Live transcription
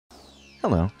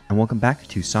Hello, and welcome back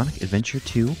to Sonic Adventure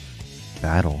 2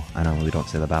 Battle. I know we don't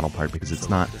say the battle part because it's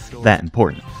not that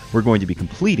important. We're going to be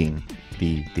completing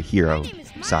the hero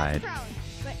side.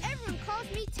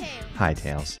 Hi,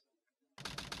 Tails.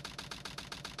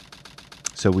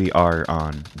 So we are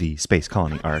on the Space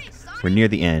Colony arc. We're near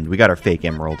the end. We got our fake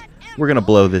emerald. We're going to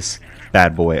blow this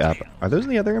bad boy up. Are those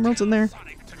the other emeralds in there?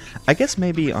 I guess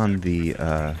maybe on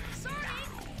the...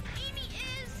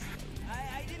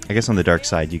 I guess on the dark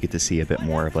side you get to see a bit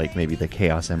more of like maybe the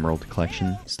Chaos Emerald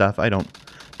collection stuff. I don't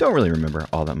really remember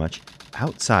all that much.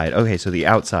 Outside, okay, so the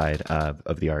outside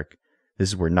of the arc, this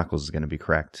is where Knuckles is going to be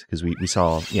correct, because we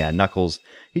saw, yeah, Knuckles,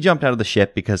 he jumped out of the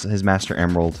ship because his Master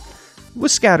Emerald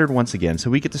was scattered once again. So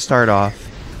we get to start off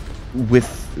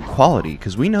with quality,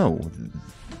 because we know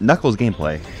Knuckles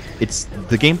gameplay, it's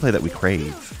the gameplay that we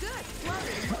crave.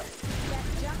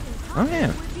 Oh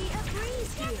yeah.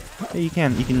 You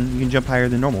can jump higher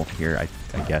than normal here.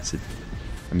 I guess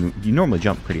I mean, you normally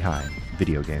jump pretty high,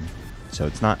 video game, so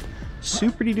it's not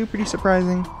super duper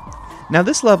surprising. Now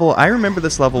this level, I remember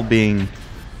this level being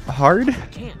hard.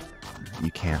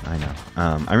 You can't. I know.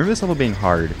 I remember this level being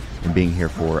hard and being here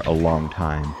for a long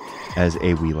time as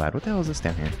a wee lad. What the hell is this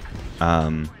down here?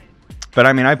 But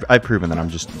I mean, I've proven that I'm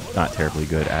just not terribly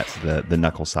good at the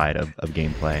Knuckles side of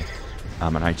gameplay.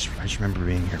 And I just remember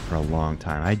being here for a long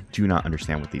time. I do not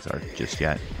understand what these are just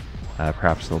yet.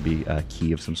 Perhaps there'll be a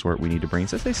key of some sort we need to bring. It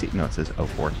says no, it says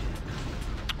 04.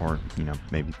 Or, you know,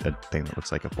 maybe a thing that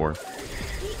looks like a 4. Be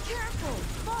careful!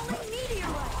 Falling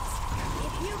meteorites!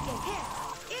 If you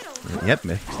get hit, it'll hurt. Yep,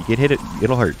 if you get hit,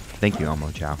 it'll hurt. Thank you,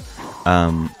 Elmo Chow.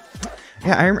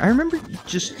 Yeah, I remember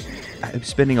just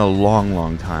spending a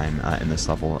long time in this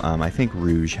level. I think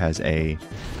Rouge has a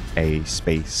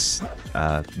space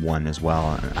one as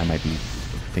well. I might be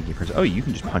thinking first. Oh, you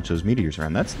can just punch those meteors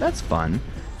around. That's fun.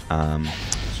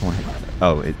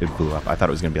 Oh, it blew up. I thought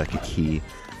it was gonna be like a key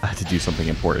to do something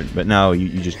important, but no,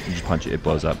 you just punch it. It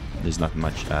blows up. There's nothing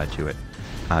much to it.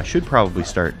 Should probably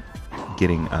start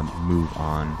getting a move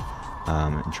on.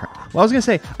 And try. Well, I was gonna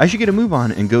say I should get a move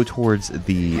on and go towards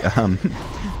the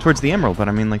towards the emerald, but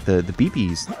I mean, like the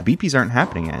beepies aren't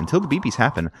happening yet. Until the beepies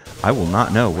happen, I will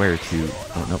not know where to.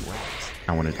 Oh no,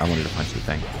 I wanted to punch the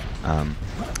thing.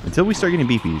 Until we start getting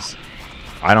beepies,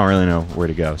 I don't really know where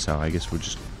to go. So I guess we'll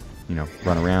just, you know,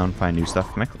 run around, find new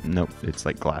stuff. Can I? Nope, it's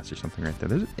like glass or something right there.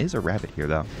 There is a rabbit here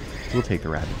though. We'll take the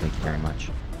rabbit. Thank you very much.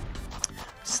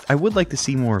 I would like to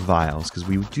see more vials because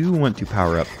we do want to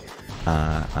power up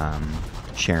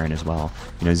Sharon as well.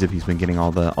 You know, Zippy's been getting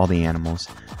all the animals.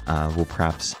 Will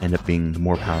perhaps end up being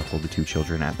more powerful, the two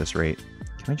children, at this rate.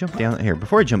 Can I jump down here?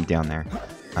 Before I jump down there,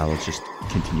 let's just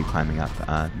continue climbing up.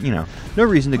 You know, no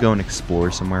reason to go and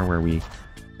explore somewhere where we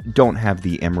don't have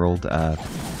the emerald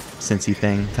Cincy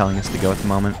thing telling us to go at the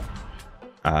moment.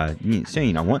 So,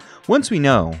 you know, once we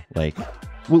know, like,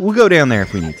 we'll go down there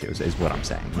if we need to, is what I'm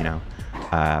saying, you know.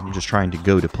 I'm just trying to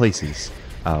go to places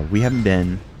we haven't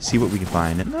been, see what we can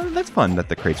find, and that's fun that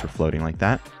the crates were floating like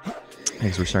that. I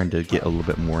guess we're starting to get a little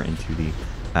bit more into the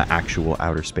actual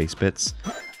outer space bits.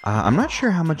 I'm not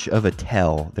sure how much of a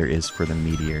tell there is for the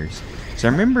meteors. So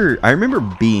I remember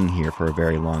being here for a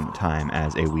very long time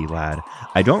as a wee lad.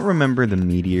 I don't remember the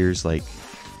meteors like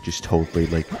just totally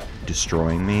like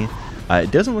destroying me.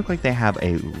 It doesn't look like they have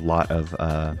a lot of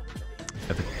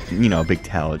you know, a big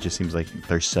tell. It just seems like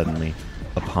they're suddenly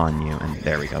upon you, and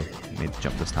there we go. Made the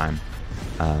jump this time.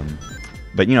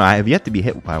 But you know, I have yet to be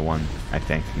hit by one. I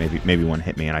think maybe one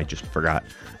hit me and I just forgot.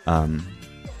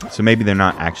 So maybe they're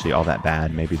not actually all that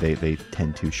bad. Maybe they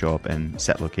tend to show up in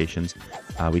set locations.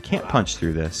 We can't punch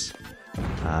through this.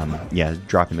 Yeah,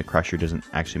 dropping the crusher doesn't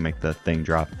actually make the thing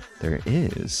drop. There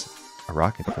is a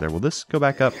rocket over there. Will this go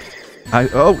back up?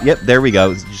 Oh, yep, there we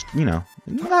go. It's just, you know,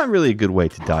 not really a good way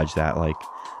to dodge that. Like,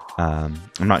 I'm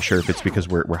not sure if it's because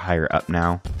we're higher up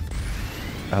now.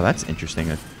 Oh, that's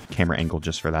interesting. A camera angle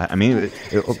just for that. I mean,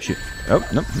 oh shoot. Oh,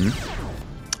 nope.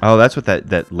 Oh, that's what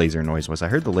that laser noise was. I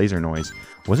heard the laser noise.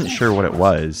 Wasn't sure what it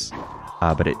was,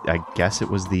 but I guess it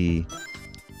was the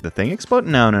thing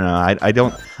exploding. No. I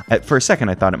don't. For a second,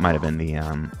 I thought it might have been the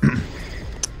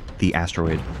the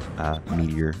asteroid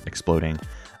meteor exploding,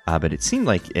 but it seemed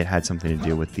like it had something to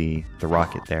do with the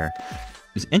rocket there.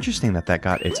 It's interesting that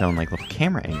got its own like little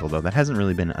camera angle though. That hasn't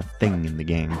really been a thing in the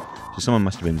game, so someone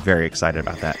must have been very excited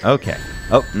about that. Okay.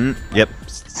 Oh, yep.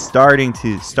 Starting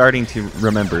to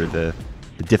remember the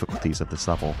difficulties of this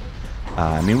level.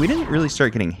 I mean, we didn't really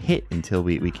start getting hit until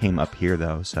we came up here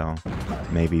though. So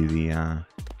maybe the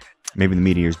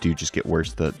meteors do just get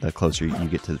worse the closer you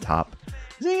get to the top.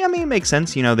 I mean, it makes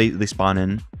sense. You know, they spawn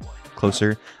in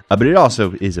closer, but it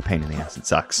also is a pain in the ass. It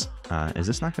sucks. Is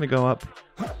this not going to go up?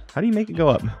 How do you make it go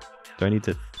up? Do I need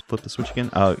to flip the switch again?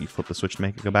 Oh, you flip the switch to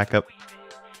make it go back up?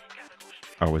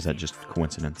 Or was that just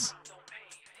coincidence?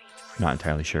 Not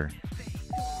entirely sure.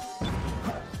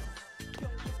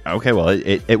 Okay, well,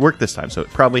 it worked this time, so it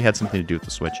probably had something to do with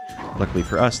the switch. Luckily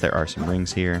for us, there are some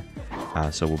rings here,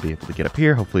 so we'll be able to get up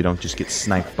here. Hopefully don't just get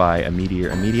sniped by a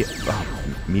meteor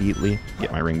immediately.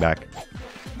 Get my ring back.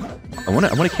 I want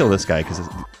to kill this guy, because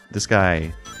this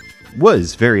guy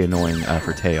was very annoying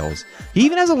for Tails. He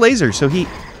even has a laser, so he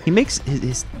makes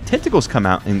his tentacles come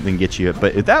out and get you.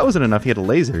 But if that wasn't enough, he had a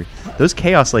laser. Those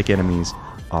Chaos-like enemies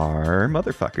are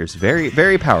motherfuckers. Very,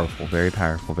 very powerful, very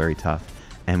tough.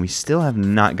 And we still have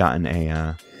not gotten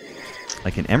a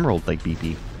like an emerald like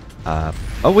BP.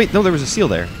 Oh wait, no, there was a seal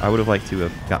there. I would have liked to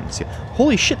have gotten the seal.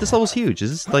 Holy shit, this level's huge. Is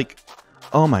this like,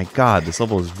 oh my god, this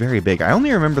level is very big. I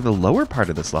only remember the lower part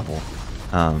of this level.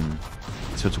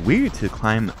 So it's weird to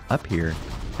climb up here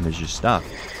and there's just stuff.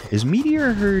 Is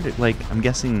Meteor Herd, like, I'm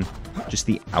guessing just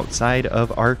the outside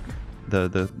of Ark,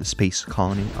 the space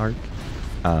colony Ark,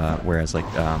 whereas like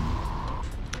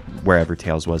wherever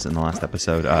Tails was in the last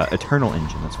episode, Eternal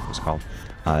Engine, that's what it was called.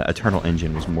 Eternal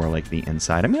Engine was more like the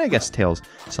inside. I mean, I guess Tails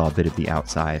saw a bit of the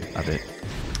outside of it.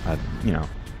 You know,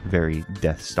 very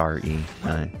Death Star-y.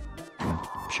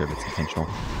 I'm sure that's intentional.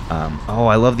 Oh,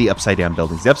 I love the upside down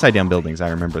buildings. The upside down buildings, I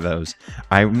remember those.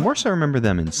 I more so remember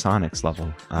them in Sonic's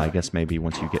level. I guess maybe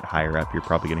once you get higher up, you're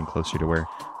probably getting closer to where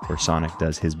Sonic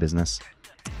does his business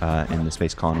in the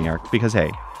Space Colony Arc. Because,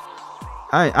 hey,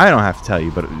 I don't have to tell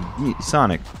you, but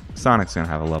Sonic's gonna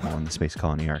have a level in the Space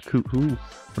Colony Arc. Who would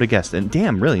have guessed? And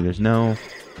damn, really, there's no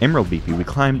Emerald BP. We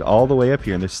climbed all the way up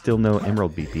here, and there's still no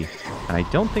Emerald BP. And I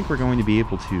don't think we're going to be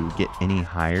able to get any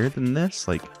higher than this.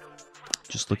 Like,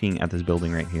 just looking at this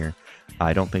building right here,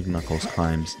 I don't think Knuckles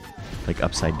climbs like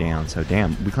upside down. So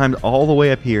damn, we climbed all the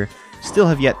way up here. Still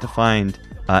have yet to find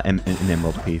an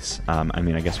Emerald piece. I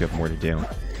mean, I guess we have more to do.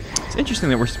 It's interesting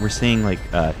that we're seeing like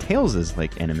Tails as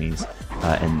like enemies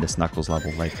in this Knuckles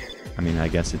level. Like, I mean, I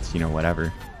guess it's, you know,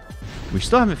 whatever. We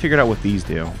still haven't figured out what these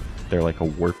do. They're like a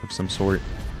warp of some sort.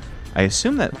 I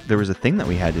assume that there was a thing that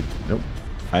we had to... Nope.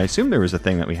 I assume there was a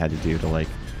thing that we had to do to, like,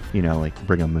 you know, like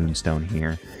bring a moonstone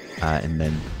here. And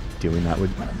then doing that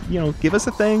would, you know, give us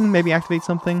a thing. Maybe activate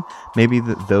something. Maybe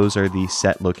those are the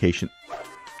set location...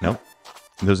 Nope.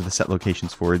 Those are the set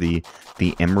locations for the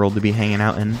Emerald to be hanging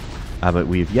out in. But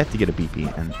we have yet to get a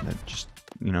BP. And that just...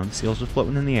 You know, the seal's just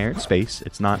floating in the air. It's space.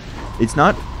 It's not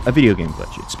a video game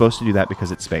glitch. It's supposed to do that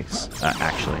because it's space,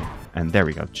 actually. And there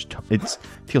we go. It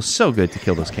feels so good to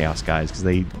kill those Chaos guys because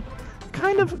they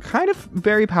kind of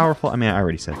very powerful. I mean, I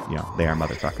already said, you know, they are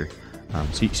motherfucker.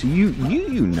 So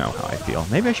you know how I feel.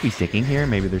 Maybe I should be sticking here.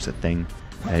 Maybe there's a thing.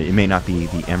 It may not be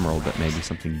the Emerald, but maybe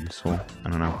something useful.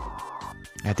 I don't know.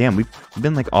 God damn, we've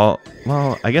been like all...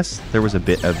 Well, I guess there was a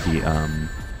bit of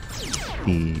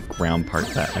the ground part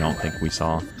that I don't think we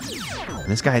saw. And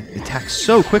this guy attacks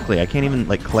so quickly, I can't even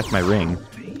like collect my ring.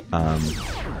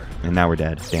 And now we're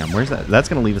dead. Damn, where's that? That's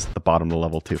gonna leave us at the bottom of the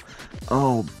level too.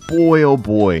 Oh boy, oh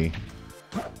boy.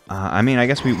 I mean, I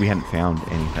guess we hadn't found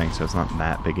anything, so it's not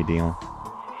that big a deal.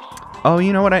 Oh,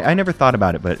 you know what? I never thought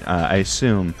about it, but I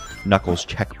assume Knuckles'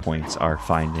 checkpoints are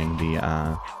finding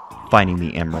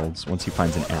the emeralds. Once he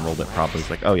finds an emerald, it probably is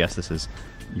like, oh yes, this is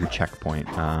your checkpoint.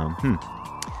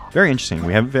 Very interesting.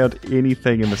 We haven't found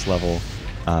anything in this level.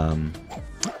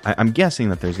 I'm guessing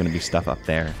that there's going to be stuff up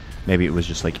there. Maybe it was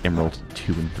just like Emerald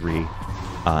 2 and 3.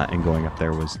 And going up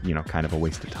there was, you know, kind of a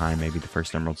waste of time. Maybe the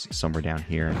first Emerald's somewhere down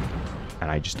here.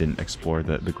 And I just didn't explore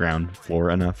the ground floor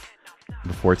enough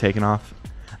before taking off.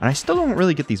 And I still don't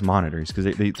really get these monitors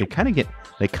because they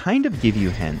kind of give you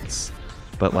hints.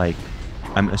 But like,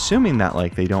 I'm assuming that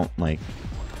like they don't like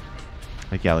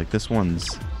yeah, like this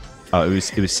one's... Oh, it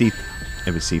was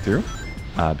see-through,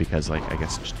 because like I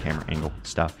guess just camera angle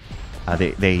stuff.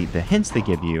 The hints they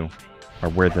give you are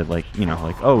where the like, you know,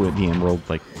 like, oh, the emerald,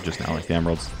 like just now, like the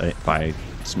emerald's by a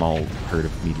small herd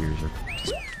of meteors, or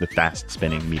the fast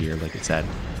spinning meteor, like it said.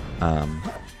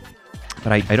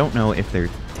 But I don't know if they're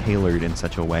tailored in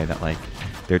such a way that like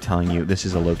they're telling you this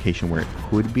is a location where it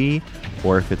could be,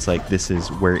 or if it's like this is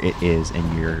where it is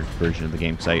in your version of the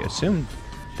game. Because I assume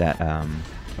that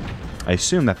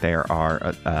there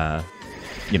are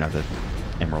you know, the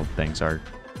emerald things are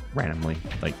randomly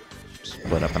like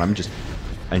split up, and I'm just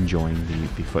enjoying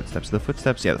the footsteps. The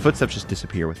footsteps just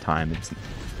disappear with time.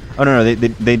 Oh no,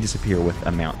 they disappear with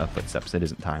amount of footsteps. It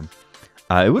isn't time.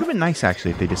 It would have been nice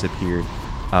actually if they disappeared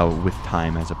with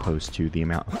time as opposed to the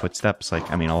amount of footsteps. Like,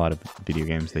 I mean, a lot of video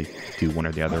games, they do one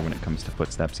or the other when it comes to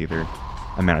footsteps, either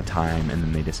amount of time and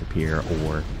then they disappear,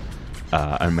 or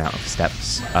amount of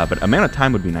steps. But amount of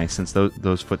time would be nice, since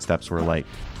those footsteps were like,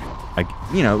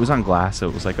 you know, it was on glass, so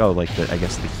it was like, oh, like I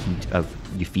guess the heat of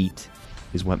your feet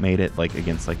is what made it, like,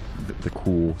 against like the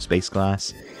cool space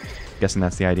glass. Guessing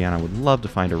that's the idea, and I would love to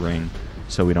find a ring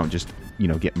so we don't just, you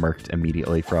know, get murked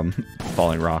immediately from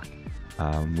falling rock.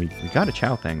 We got a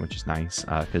Chow thing, which is nice,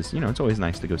 because, you know, it's always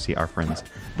nice to go see our friends,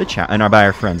 the Chow, and by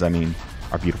our friends I mean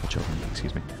our beautiful children,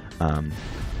 excuse me.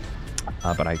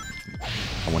 But I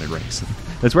wanted rings.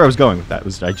 That's where I was going with that.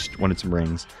 I just wanted some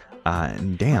rings.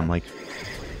 And damn, like,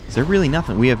 is there really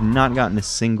nothing? We have not gotten a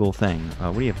single thing.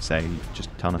 What do you have to say? Just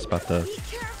telling us about the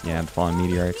falling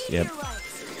meteorites. Yep.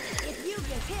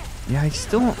 Yeah, I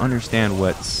still don't understand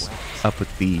what's up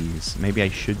with these. Maybe I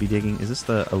should be digging. Is this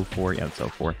the 04? Yeah, it's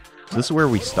 04. So this is where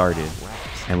we started,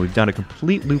 and we've done a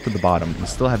complete loop at the bottom and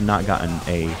still have not gotten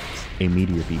a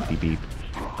meteor beep beep beep.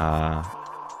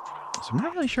 So I'm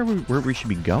not really sure where we should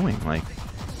be going. Like,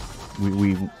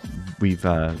 we've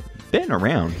been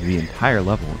around the entire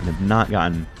level and have not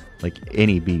gotten like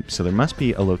any beeps. So there must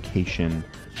be a location.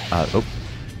 Oh,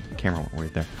 camera went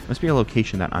weird there. Must be a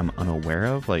location that I'm unaware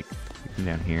of. Like,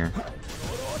 down here.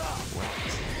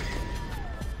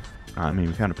 I mean,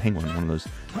 we found a penguin, one of those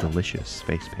delicious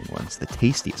space penguins, the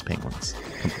tastiest penguins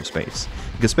come from space.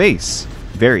 Because space,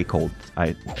 very cold.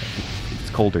 It's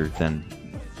colder than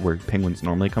where penguins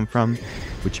normally come from,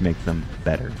 which makes them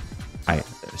better, I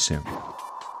assume.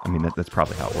 I mean, that's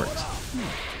probably how it works.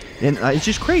 And it's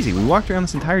just crazy. We walked around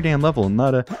this entire damn level and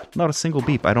not a single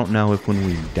beep. I don't know if when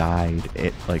we died,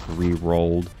 it like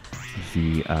re-rolled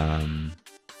the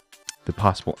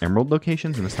possible emerald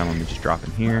locations, and this time I'm gonna just drop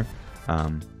in here.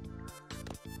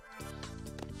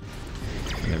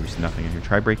 There was nothing in here.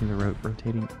 Try breaking the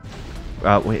rotating.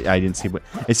 Wait, I didn't see what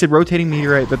it said. Rotating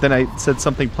meteorite, but then I said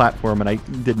something platform, and I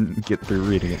didn't get through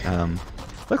reading it.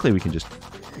 Luckily, we can just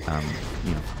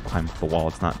you know, climb up the wall.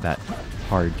 It's not that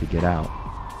hard to get out.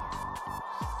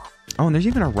 Oh, and there's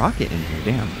even a rocket in here.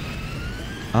 Damn.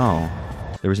 Oh,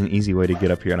 there was an easy way to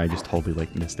get up here, and I just totally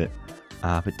like missed it.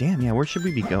 But damn, yeah, where should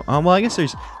we be going? Well, I guess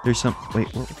there's some.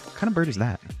 Wait, what kind of bird is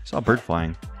that? I saw a bird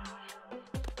flying.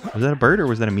 Was that a bird or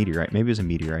was that a meteorite? Maybe it was a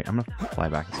meteorite. I'm gonna fly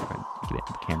back and see if I can get it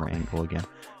in the camera angle again.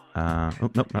 Oh,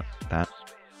 nope, not that.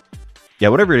 Yeah,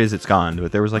 whatever it is, it's gone.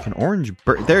 But there was like an orange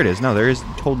bird. There it is. No, there is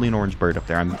totally an orange bird up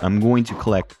there. I'm going to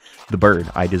collect the bird.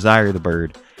 I desire the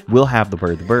bird. We'll have the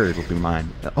bird. The bird will be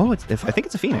mine. Oh, I think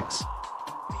it's a phoenix.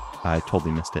 I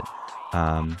totally missed it.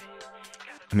 I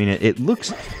mean, it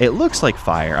looks like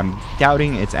fire. I'm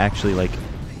doubting it's actually like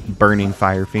burning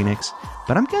fire phoenix,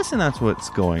 but I'm guessing that's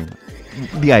what's going.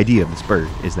 The idea of this bird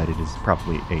is that it is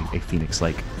probably a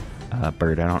phoenix-like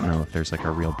bird. I don't know if there's like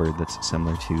a real bird that's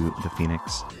similar to the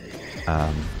phoenix,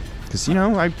 because you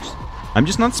know I'm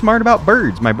just not smart about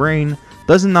birds. My brain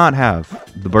does not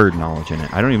have the bird knowledge in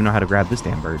it. I don't even know how to grab this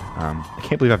damn bird. I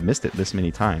can't believe I've missed it this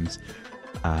many times.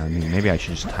 I mean, maybe I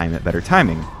should just time it better.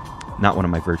 Timing, not one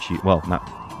of my virtue. Well, not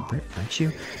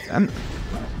virtue. I'm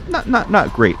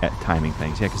not great at timing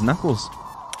things. Yeah, because Knuckles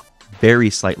very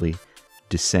slightly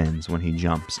descends when he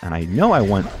jumps, and I know I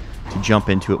want to jump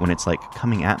into it when it's like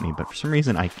coming at me, but for some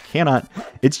reason I cannot.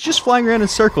 It's just flying around in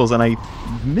circles, and I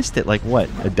missed it like what,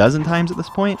 a dozen times at this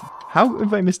point? How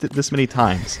have I missed it this many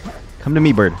times? Come to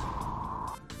me, bird.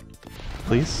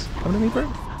 Please come to me, bird.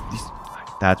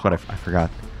 That's what I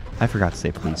forgot. I forgot to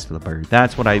say please to the bird.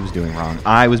 That's what I was doing wrong.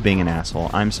 I was being an asshole.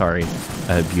 I'm sorry,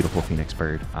 a beautiful phoenix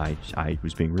bird. I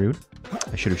was being rude.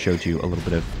 I should have showed you a little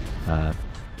bit of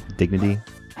dignity.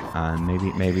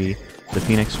 Maybe the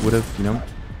phoenix would have, you know,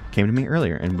 came to me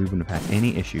earlier and we wouldn't have had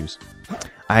any issues.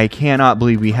 I cannot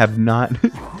believe we have not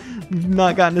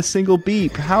gotten a single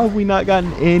beep. How have we not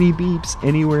gotten any beeps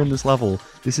anywhere in this level?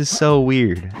 This is so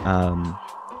weird.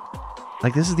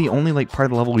 Like, this is the only like part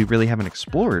of the level we really haven't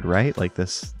explored, right? Like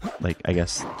this, like, I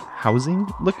guess housing.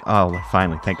 Look, oh,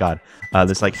 finally, thank God.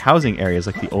 This like housing area is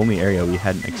like the only area we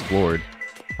hadn't explored.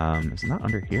 Is it not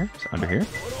under here? Is it under here?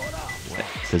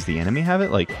 Does the enemy have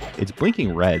it? Like, it's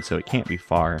blinking red, so it can't be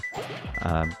far.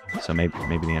 So maybe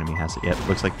the enemy has it. Yeah, it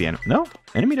looks like the enemy. No,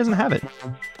 enemy doesn't have it.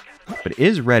 But it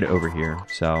is red over here,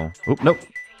 so... Oh, nope.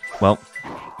 Well,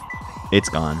 it's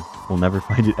gone. We'll never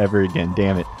find it ever again.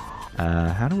 Damn it.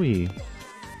 How do we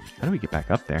get back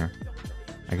up there?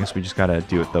 I guess we just gotta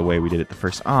do it the way we did it the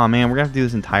first... Oh, man, we're gonna have to do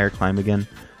this entire climb again.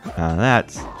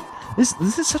 This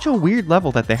is such a weird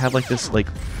level that they have, like, this, like...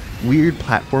 weird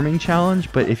platforming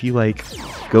challenge, but if you like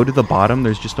go to the bottom,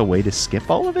 there's just a way to skip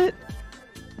all of it.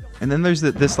 And then there's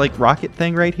this like rocket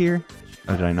thing right here.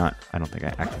 Oh, did I not? I don't think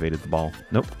I activated the ball.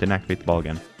 Nope, didn't activate the ball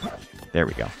again. There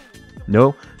we go.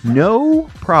 No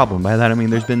problem. By that I mean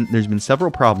there's been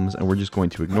several problems, and we're just going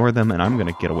to ignore them, and I'm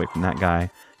going to get away from that guy,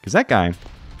 because that guy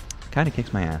kind of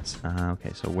kicks my ass.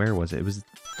 Okay, so where was it? It was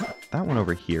that one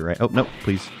over here, right? Oh, no,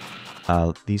 please.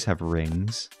 These have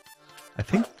rings. I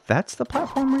think that's the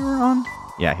platform we were on.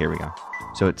 Yeah, here we go.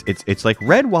 So it's like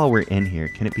red while we're in here.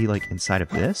 Can it be like inside of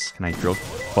this? Can I drill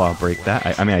claw break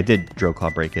that? I mean, I did drill claw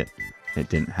break it. It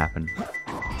didn't happen.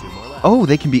 Oh,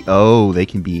 they can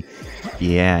be,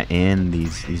 yeah, in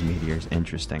these meteors.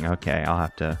 Interesting. Okay, I'll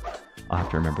have to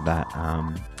remember that.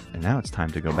 And now it's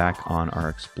time to go back on our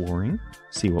exploring,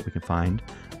 see what we can find.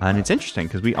 And it's interesting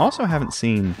because we also haven't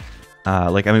seen,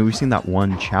 like, I mean, we've seen that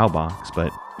one Chow box,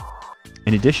 but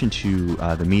in addition to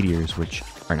the meteors, which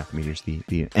are not the meteors,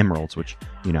 the emeralds, which,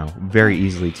 you know, very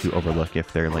easily to overlook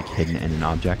if they're like hidden in an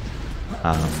object.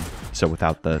 So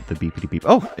without the beepity beep.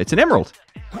 Oh, it's an emerald.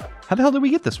 How the hell did we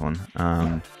get this one?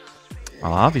 Well,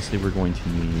 obviously we're going to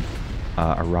need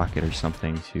a rocket or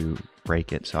something to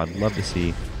break it. So I'd love to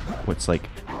see what's like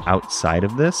outside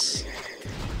of this,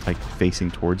 like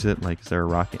facing towards it. Like, is there a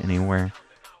rocket anywhere?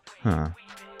 Huh.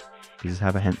 Does this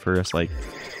have a hint for us, like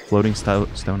floating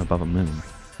stone above a moon?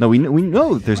 No, we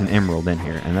know that there's an emerald in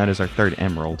here, and that is our third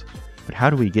emerald. But how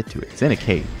do we get to it? It's in a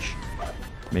cage.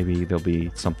 Maybe there'll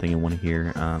be something in one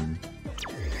here.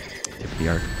 Tip of the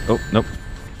arc. Oh, nope.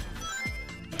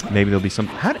 Maybe there'll be some.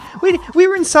 Wait, we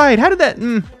were inside. How did that?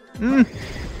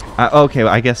 Okay,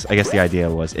 well, I guess the idea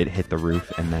was it hit the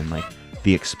roof and then like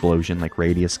the explosion, like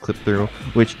radius clipped through,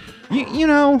 which you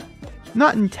know,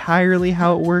 not entirely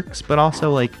how it works, but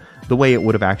also like the way it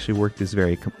would have actually worked is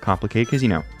very complicated because, you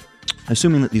know,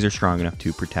 assuming that these are strong enough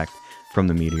to protect from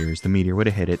the meteors, the meteor would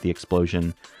have hit it. The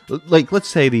explosion, like let's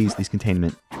say these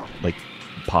containment like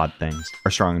pod things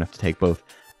are strong enough to take both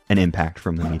an impact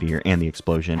from the meteor and the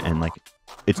explosion, and like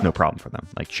it's no problem for them.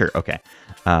 Like, sure, okay,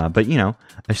 but you know,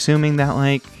 assuming that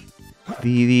like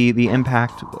the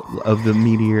impact of the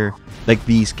meteor, like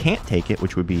these can't take it,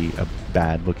 which would be a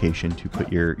bad location to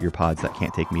put your pods that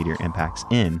can't take meteor impacts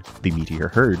in the meteor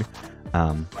herd,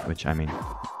 which, I mean,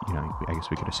 you know, I guess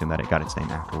we could assume that it got its name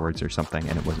afterwards or something,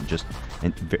 and it wasn't just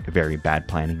very bad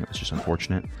planning, it was just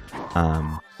unfortunate.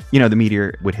 You know, the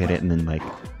meteor would hit it and then like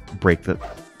break the.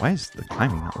 Why is the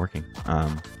climbing not working? I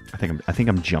think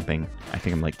I'm jumping. I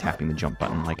think I'm like tapping the jump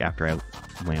button like after I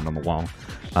land on the wall.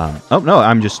 Oh no,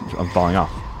 I'm falling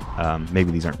off. Maybe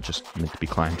these aren't just meant to be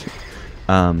climbed.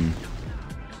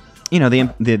 You know,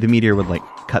 the meteor would like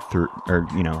cut through, or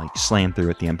you know, like slam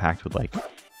through it. The impact would like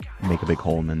make a big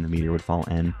hole, and then the meteor would fall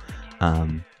in.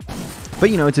 But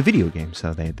you know, it's a video game,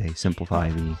 so they simplify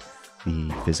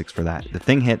the physics for that. The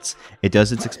thing hits, it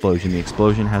does its explosion. The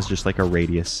explosion has just like a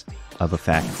radius of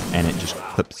effect, and it just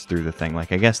clips through the thing.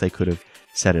 Like, I guess they could have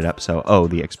set it up so, oh,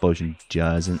 the explosion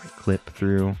doesn't clip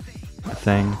through the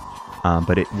thing,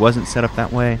 but it wasn't set up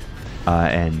that way.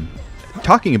 And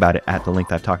talking about it at the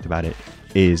length I've talked about it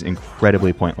is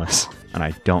incredibly pointless, and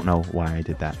I don't know why I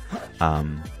did that.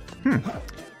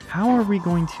 How are we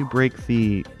going to break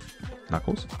the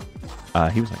Knuckles?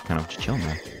 He was like kind of just chilling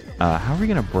there. How are we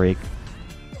gonna break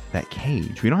that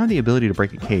cage? We don't have the ability to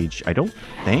break a cage. I don't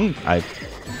think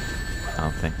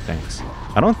thanks.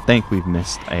 I don't think we've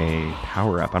missed a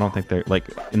power up. I don't think they're like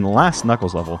in the last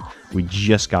Knuckles level. We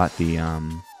just got the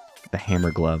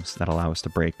hammer gloves that allow us to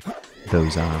break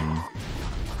those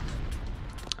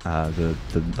the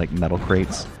like metal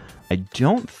crates. I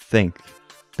don't think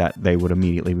that they would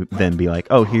immediately then be like,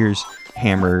 oh, here's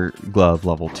hammer glove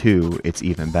level 2. It's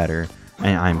even better.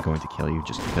 And I'm going to kill you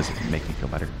just because it can make me feel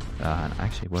better.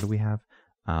 Actually, what do we have?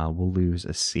 We'll lose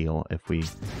a seal if we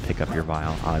pick up your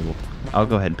vial. I'll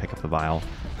go ahead and pick up the vial.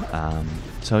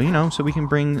 So you know, so we can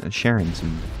bring Sharon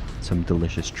some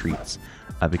delicious treats,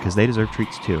 because they deserve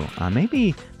treats too.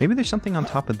 Maybe there's something on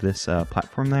top of this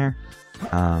platform there.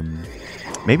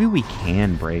 Maybe we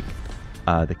can break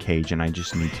the cage, and I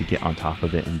just need to get on top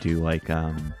of it and do like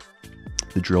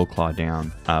the drill claw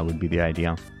down. Would be the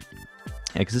idea.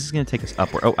 Yeah, because this is going to take us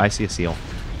upward. Oh, I see a seal.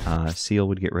 Seal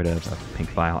would get rid of a pink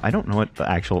vial. I don't know what the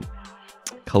actual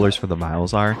colors for the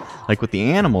vials are. Like with the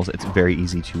animals, it's very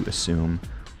easy to assume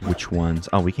which ones.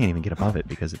 Oh, we can't even get above it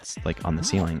because it's like on the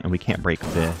ceiling, and we can't break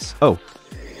this. Oh.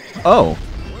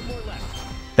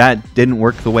 That didn't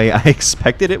work the way I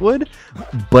expected it would,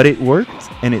 but it worked,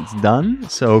 and it's done.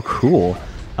 So cool.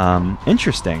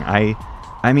 Interesting. I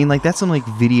mean, like, that's some like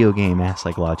video game ass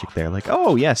like logic there. Like,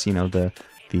 oh yes, you know,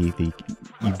 you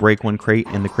break one crate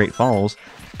and the crate falls,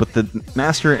 but the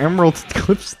Master Emerald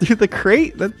clips through the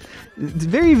crate. It's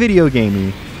very video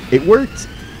gamey. It worked,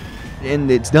 and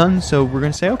it's done. So we're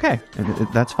gonna say okay, and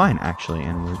that's fine actually.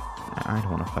 And I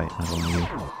don't want to fight. Not only you.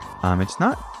 It's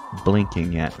not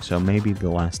blinking yet, so maybe the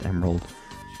last emerald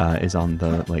is on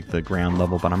the ground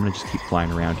level, but I'm gonna just keep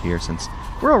flying around here since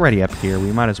we're already up here.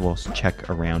 We might as well check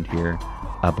around here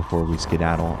before we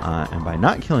skedaddle, and by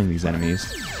not killing these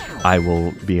enemies, I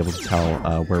will be able to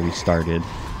tell where we started,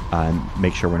 and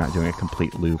make sure we're not doing a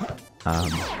complete loop,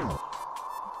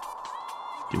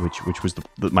 which was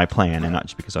my plan, and not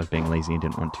just because I was being lazy and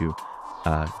didn't want to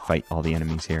fight all the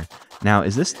enemies here. Now,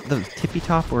 is this the tippy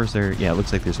top, or is there... Yeah, it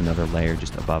looks like there's another layer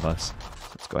just above us.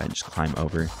 Let's go ahead and just climb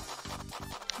over.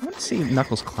 I want to see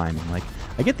Knuckles climbing. Like,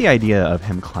 I get the idea of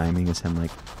him climbing as him,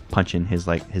 like, punching his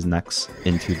knucks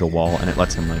into the wall, and it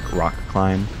lets him, like, rock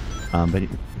climb. But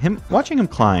watching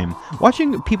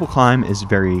people climb is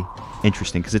very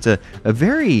interesting, because it's a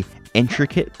very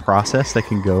intricate process that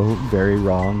can go very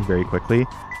wrong very quickly.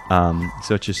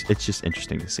 So it's just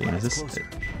interesting to see. And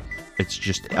it's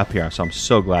just up here, so I'm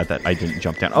so glad that I didn't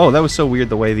jump down. Oh, that was so weird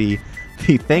the way the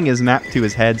thing is mapped to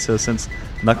his head. So since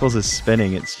Knuckles is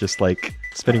spinning, it's just like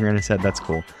spinning around his head. That's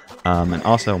cool. And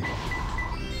also,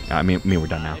 I mean, we're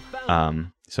done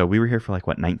now. So we were here for like,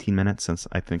 what, 19 minutes? Since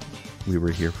I think we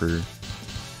were here for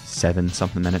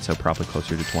 7-something minutes, so probably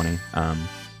closer to 20.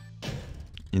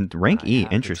 In rank E,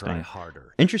 interesting.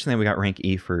 Interesting that we got rank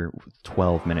E for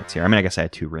 12 minutes here. I mean, I guess I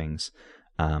had 2 rings.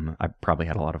 I probably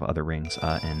had a lot of other rings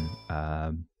in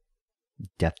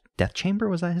Death Chamber.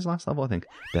 Was that his last level? I think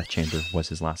Death Chamber was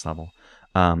his last level.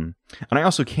 And I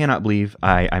also cannot believe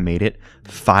I made it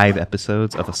 5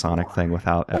 episodes of a Sonic thing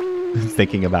without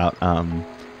thinking about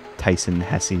Tyson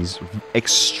Hesse's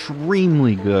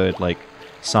extremely good like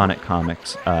Sonic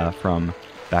comics from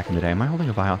back in the day. Am I holding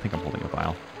a vial? I think I'm holding a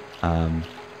vial.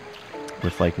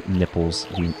 With like nipples,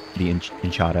 the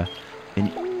Enchada.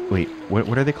 And wait,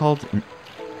 what are they called?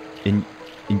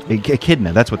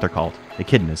 Echidna. That's what they're called.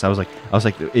 Echidnas. I was like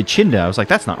Echidna. I was like,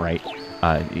 that's not right.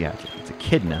 Yeah, it's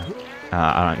Echidna.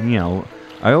 You know,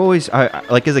 I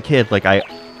like as a kid, like I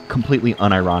completely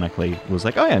unironically was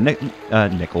like, oh yeah,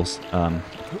 Nickels.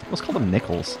 Let's call them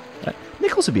Nickels.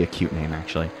 Nickels would be a cute name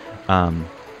actually.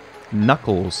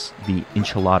 Knuckles, the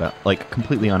enchilada, like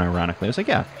completely unironically. I was like,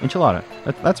 yeah, enchilada.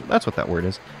 That's what that word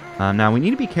is. Now we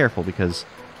need to be careful because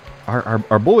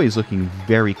our boy is looking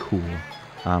very cool.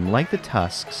 Like the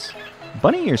tusks.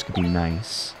 Bunny ears could be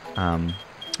nice. Well,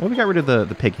 we got rid of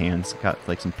the pig hands. Got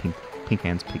like some pink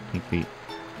hands, pink feet,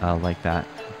 like that.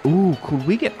 Ooh, could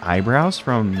we get eyebrows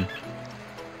from?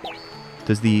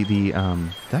 Does did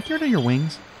I get rid of your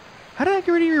wings? How did I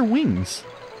get rid of your wings?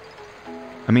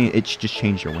 I mean, it just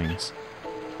changed your wings.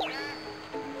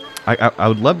 I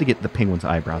would love to get the penguin's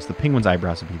eyebrows. The penguin's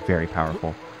eyebrows would be very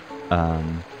powerful.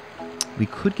 We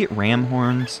could get ram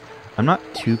horns. I'm not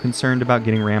too concerned about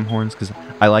getting ram horns because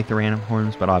I like the ram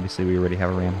horns, but obviously we already have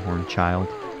a ram horn child.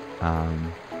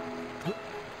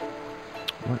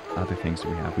 What other things do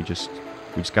we have? We just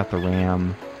got the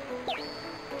ram.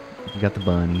 We got the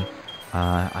bunny.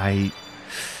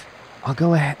 I'll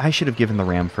go ahead. I should have given the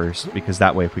ram first because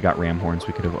that way, if we got ram horns,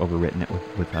 we could have overwritten it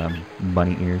with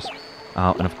bunny ears.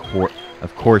 And of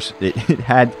course, it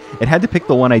had to pick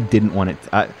the one I didn't want it.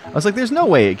 I was like, there's no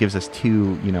way it gives us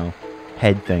 2,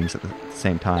 head things at the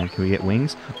same time. Can we get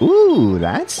wings? Ooh,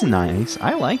 that's nice.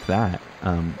 I like that.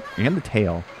 And the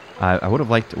tail. I would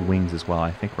have liked wings as well. I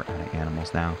think we're out of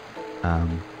animals now.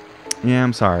 Yeah,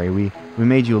 I'm sorry. We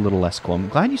made you a little less cool. I'm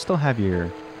glad you still have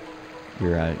your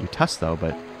tusk though,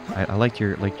 but I like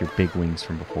your big wings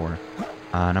from before.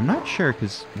 And I'm not sure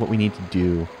because what we need to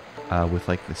do with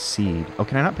like the seed. Oh,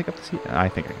 can I not pick up the seed? I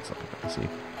think I can still pick up the seed.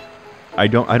 I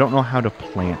don't know how to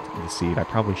plant the seed. I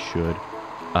probably should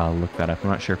look that up. I'm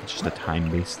not sure if it's just a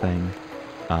time-based thing.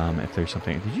 If there's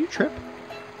something. Did you trip?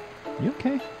 You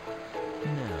okay?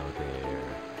 Now there.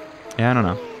 Yeah, I don't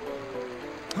know.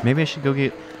 Maybe I should go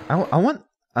get. I want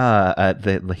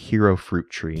the hero fruit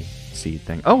tree seed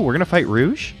thing. Oh, we're gonna fight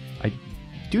Rouge. I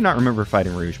do not remember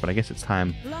fighting Rouge, but I guess it's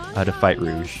time to fight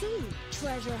Rouge.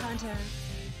 Treasure hunter.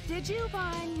 Did you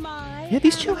find my Yeah,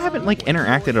 these two haven't like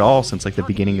interacted at all since like the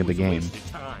beginning of the game.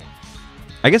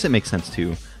 I guess it makes sense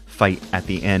to fight at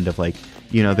the end of like,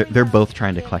 they're both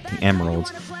trying to collect the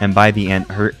emeralds, and by the end,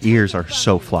 her ears are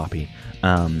so floppy.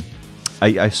 I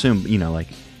assume,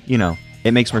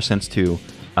 it makes more sense to,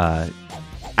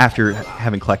 after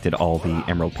having collected all the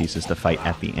emerald pieces, to fight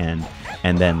at the end,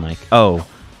 and then like, oh,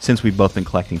 since we've both been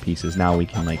collecting pieces, now we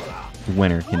can like,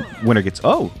 winner gets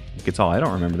all. I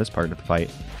don't remember this part of the fight.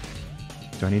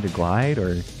 Do I need to glide,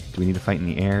 or do we need to fight in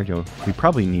the air? We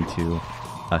probably need to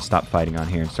stop fighting on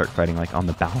here and start fighting like on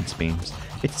the balance beams.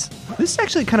 This is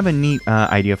actually kind of a neat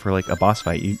idea for like a boss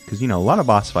fight, because a lot of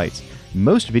boss fights,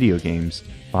 most video games,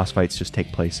 boss fights just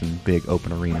take place in big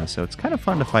open arenas, so it's kind of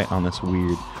fun to fight on this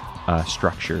weird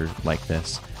structure like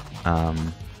this.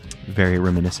 Very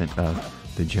reminiscent of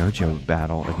the JoJo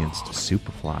battle against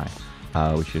Superfly,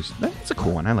 which is that's a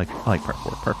cool one. I like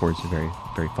parkour. Parkour is very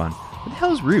very fun. What the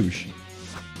hell is Rouge?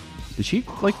 Did she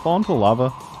like fall into the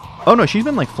lava? Oh no, she's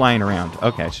been like flying around.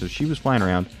 Okay, so she was flying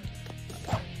around.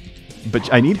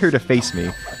 But I need her to face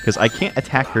me because I can't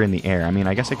attack her in the air. I mean,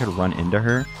 I guess I could run into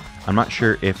her. I'm not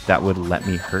sure if that would let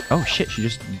me hurt. Oh shit, she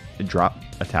just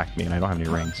attacked me and I don't have any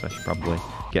rings, so I should probably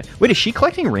get... Wait, is she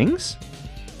collecting rings?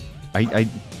 I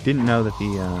didn't know that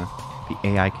the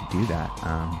AI could do that.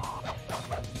 I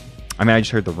mean, I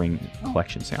just heard the ring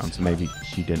collection sound, so maybe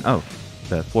she didn't. Oh,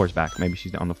 the floor's back. Maybe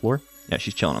she's on the floor? Yeah,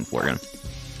 she's chilling on the floor again.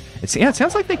 Yeah, it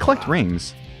sounds like they collect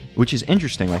rings, which is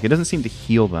interesting. Like, it doesn't seem to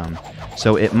heal them.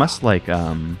 So it must, like,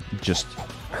 just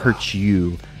hurt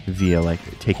you via,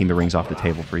 like, taking the rings off the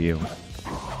table for you.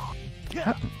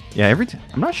 Yeah,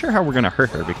 I'm not sure how we're going to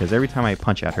hurt her, because every time I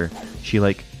punch at her, she,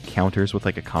 like, counters with,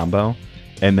 like, a combo.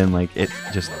 And then, like, it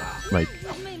just, like,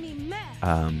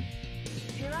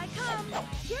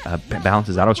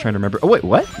 balances out. I was trying to remember. Oh, wait,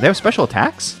 what? They have special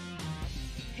attacks?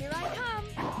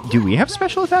 Do we have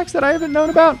special attacks that I haven't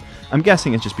known about? I'm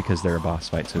guessing it's just because they're a boss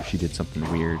fight, so if she did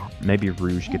something weird. Maybe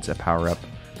Rouge gets a power-up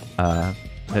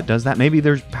that does that. Maybe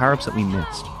there's power-ups that we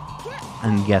missed.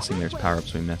 I'm guessing there's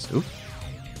power-ups we missed. Oop.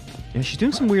 Yeah, she's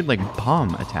doing some weird, like,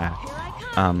 bomb attack.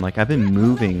 Like, I've been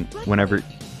moving whenever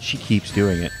she keeps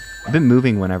doing it. I've been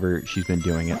moving whenever she's been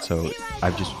doing it, so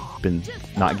I've just been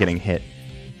not getting hit.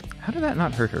 How did that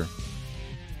not hurt her?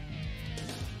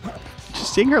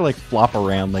 Just seeing her, like, flop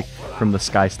around, like, from the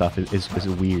sky stuff is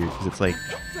weird, because it's like,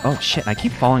 oh, shit, I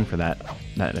keep falling for that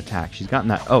attack. She's gotten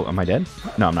that... Oh, am I dead?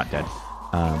 No, I'm not dead.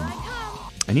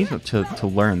 I need to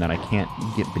learn that I can't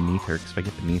get beneath her, because if I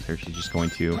get beneath her, she's just going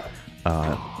to,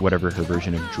 whatever her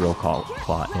version of Drill Claw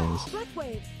is.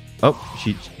 Oh,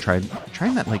 she trying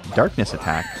that, like, darkness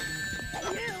attack.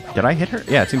 Did I hit her?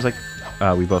 Yeah, it seems like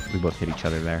we both hit each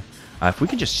other there. If we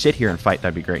could just sit here and fight,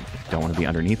 that'd be great. Don't want to be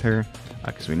underneath her,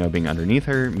 because we know being underneath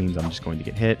her means I'm just going to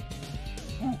get hit.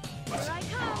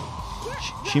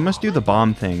 She must do the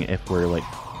bomb thing if we're, like,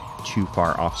 too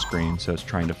far off screen, so it's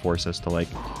trying to force us to, like,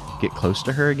 get close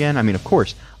to her again. I mean, of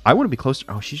course, I want to be close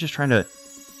to... Oh, she's just trying to...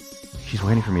 She's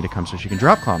waiting for me to come so she can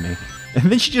drop claw me.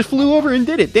 And then she just flew over and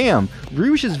did it. Damn.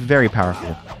 Rouge is very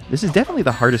powerful. This is definitely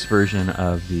the hardest version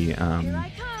of the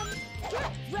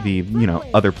you know,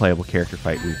 other playable character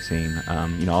fight we've seen.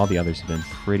 You know, all the others have been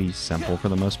pretty simple for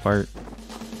the most part.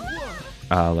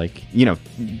 Like, you know,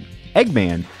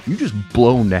 Eggman, you just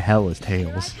blow him to hell as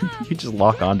Tails. You just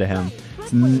lock onto him.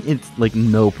 It's like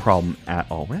no problem at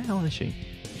all. Where the hell is she?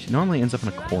 She normally ends up in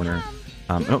a corner.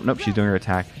 Oh, nope, she's doing her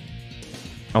attack.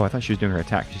 Oh, I thought she was doing her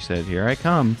attack. She said, "Here I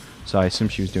come." So I assume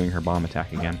she was doing her bomb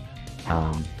attack again.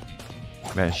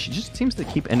 But she just seems to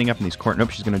keep ending up in these corners.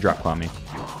 Nope, she's going to drop claw me.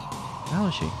 How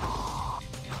is she?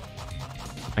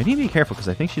 I need to be careful because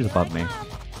I think she's above me.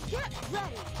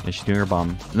 Is she doing her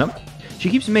bomb? Nope. She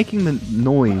keeps making the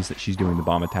noise that she's doing the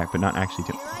bomb attack, but not actually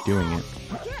doing it.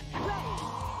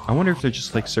 I wonder if there's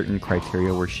just like certain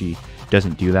criteria where she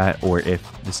doesn't do that, or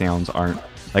if the sounds aren't...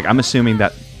 Like, I'm assuming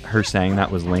that her saying that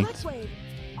was linked.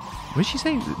 What did she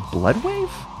say? Blood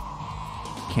Wave?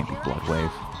 Can't be Blood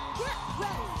Wave.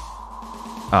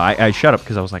 I shut up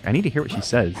because I was like, I need to hear what she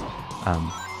says.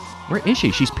 Where is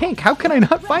she? She's pink. How can I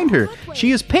not find her?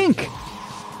 She is pink.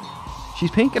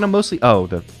 She's pink and I'm mostly... Oh,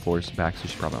 the floor's back, so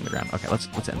she's probably on the ground. Okay, let's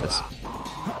end this.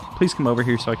 Please come over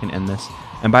here so I can end this.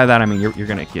 And by that, I mean you're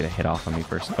going to get a hit off on me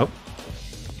first. Oh.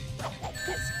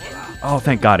 Oh,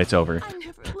 thank God it's over.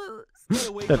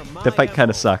 The fight kind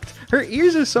of sucked. Her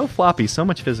ears are so floppy. So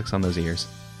much physics on those ears.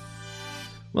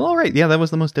 Well, alright. Yeah, that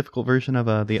was the most difficult version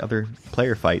of the other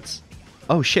player fights.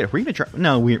 Oh, shit. Are we going to drop...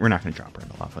 No, we're not going to drop her in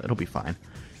the lava. It'll be fine.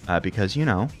 Because, you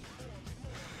know...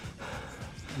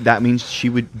 That means she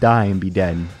would die and be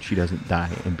dead. She doesn't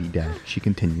die and be dead. She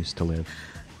continues to live.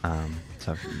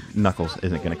 So Knuckles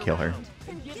isn't going to kill her.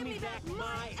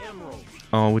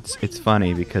 Oh, it's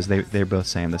funny because they're both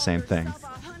saying the same thing.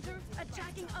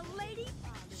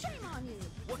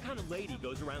 What kind of lady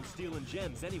goes around stealing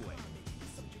gems anyway?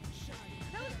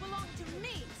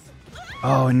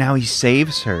 Oh, and now he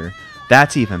saves her.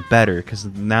 That's even better because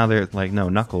now they're like, no,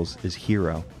 Knuckles is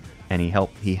hero, and he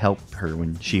helped her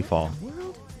when she fall.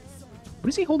 What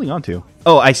is he holding on to?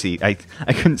 Oh, I see. I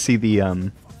couldn't see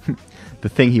the the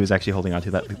thing he was actually holding on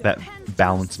to. That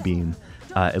balance beam.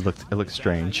 It looked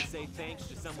strange.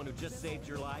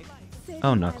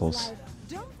 Oh, Knuckles.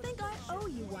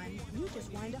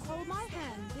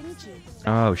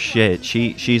 Oh shit.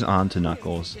 She's on to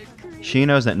Knuckles. She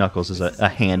knows that Knuckles is a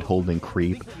hand-holding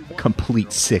creep, complete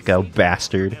sicko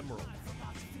bastard.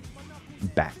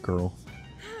 Batgirl.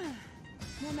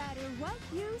 No matter what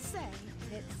you say,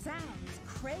 it sounds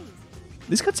crazy.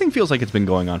 This cutscene feels like it's been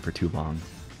going on for too long.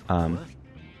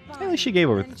 At least she gave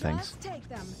over the Fine, things. just take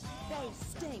them. They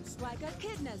stink like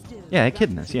echidnas do. Yeah,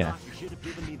 echidnas, yeah. You should have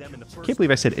given me them in the first Can't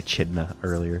believe I said echidna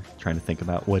earlier, trying to think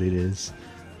about what it is.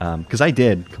 Because I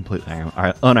did completely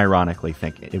unironically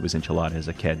think it was enchilada as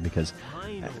a kid, because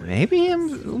maybe I'm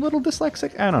a little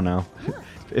dyslexic. I don't know.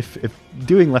 If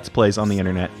doing Let's Plays on the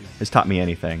internet has taught me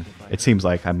anything, it seems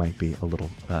like I might be a little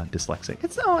dyslexic.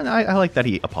 And I like that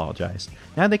he apologized.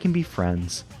 Now they can be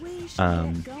friends. We should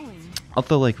Um, get going.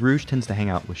 Although, like, Rouge tends to hang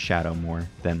out with Shadow more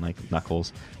than, like,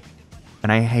 Knuckles. And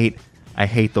I hate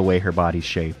the way her body's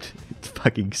shaped. It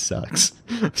fucking sucks.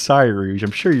 Sorry, Rouge.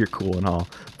 I'm sure you're cool and all,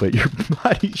 but your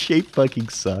body shape fucking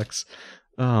sucks.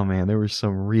 Oh, man, there were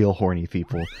some real horny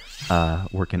people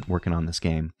working on this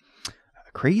game.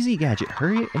 Crazy Gadget,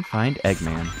 hurry and find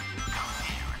Eggman.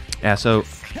 Yeah, so...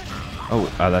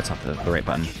 Oh, that's not the right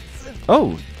button.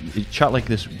 Oh, it shot like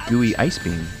this gooey ice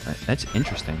beam. That's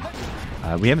interesting.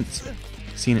 We haven't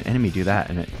seen an enemy do that,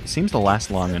 and it seems to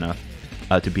last long enough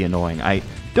to be annoying. I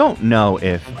don't know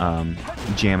if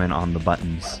jamming on the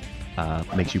buttons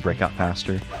makes you break out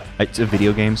faster. It's a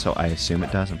video game, so I assume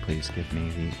it does, and please give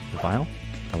me the vial.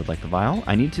 I would like the vial.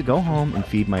 I need to go home and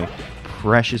feed my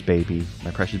precious baby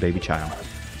child.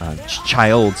 I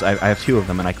have two of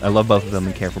them, and I love both of them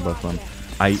and care for both of them.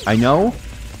 I know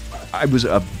I was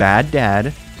a bad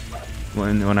dad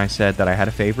when I said that I had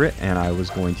a favorite, and I was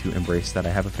going to embrace that I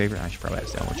have a favorite. I should probably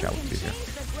ask download chat with you here.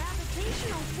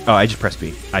 Oh, I just pressed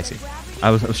B. I see. I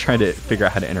was trying to figure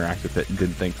out how to interact with it and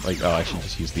didn't think, like, oh, I should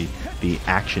just use the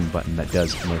action button that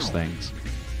does most things.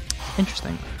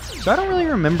 Interesting. So I don't really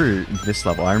remember this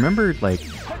level. I remember, like,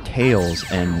 Tails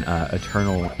and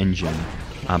Eternal Engine,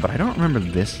 but I don't remember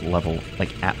this level,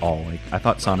 like, at all. Like, I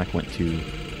thought Sonic went to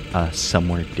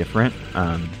somewhere different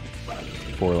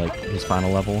for, like, his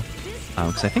final level.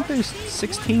 Because I think there's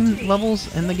 16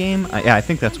 levels in the game. Yeah, I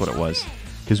think that's what it was.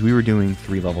 Because we were doing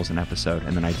 3 levels an episode,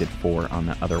 and then I did 4 on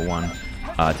the other one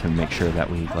to make sure that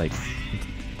we, like,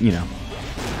 you know,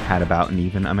 had about an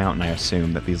even amount. And I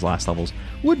assumed that these last levels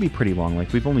would be pretty long.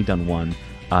 Like, we've only done 1,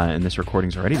 and this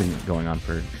recording's already been going on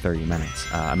for 30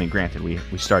 minutes. I mean, granted, we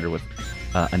started with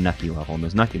a Nucky level, and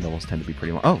those Nucky levels tend to be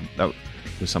pretty long. Oh, that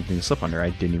was something to slip under. I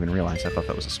didn't even realize. I thought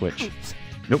that was a switch.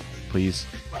 Nope, please.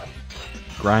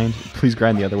 Grind. Please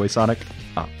grind the other way, Sonic.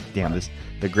 Oh, damn,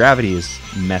 the gravity is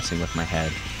messing with my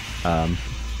head.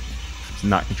 It's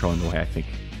not controlling the way I think.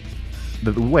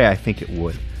 The way I think it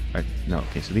would. No,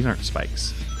 okay, so these aren't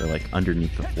spikes. They're like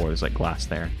underneath the floor. There's like glass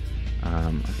there.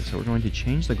 Okay, so we're going to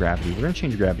change the gravity. We're going to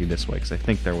change the gravity this way because I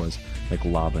think there was like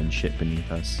lava and shit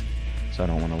beneath us. So I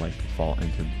don't want to like fall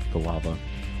into the lava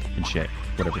and shit.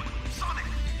 Whatever.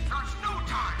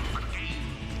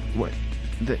 What?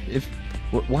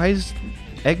 Why is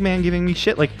Eggman giving me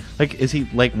shit? Like, is he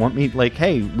like want me like,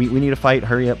 hey, we need to fight?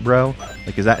 Hurry up, bro!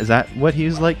 Like, is that what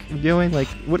he's like doing? Like,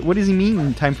 what does he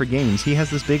mean? Time for games? He has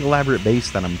this big elaborate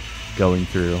base that I'm going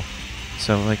through.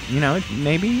 So like, you know,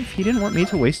 maybe if he didn't want me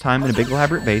to waste time in a big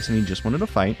elaborate base and he just wanted to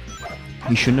fight,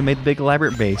 he shouldn't have made the big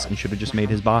elaborate base and should have just made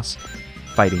his boss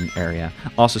fighting area.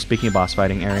 Also, speaking of boss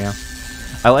fighting area,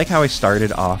 I like how I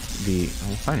started off the.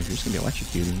 Oh, fine. If you're just gonna be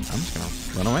electrocuted, I'm just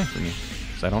gonna run away from you.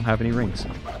 I don't have any rings.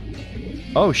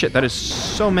 Oh shit, that is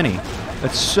so many.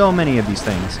 That's so many of these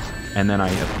things. And then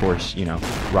I, of course, you know,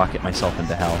 rocket myself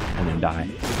into hell and then die.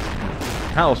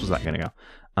 How else was that gonna go?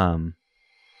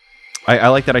 I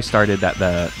like that I started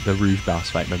the Rouge boss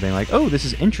fight by being like, oh, this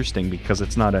is interesting because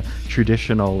it's not a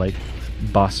traditional like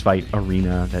boss fight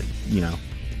arena that, you know,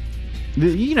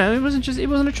 it wasn't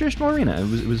a traditional arena.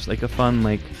 It was like a fun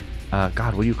like,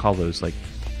 God, what do you call those like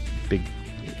big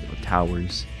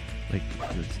towers? Like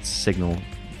signal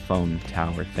phone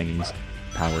tower thingies,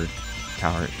 power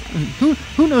tower.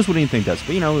 Who knows what anything does?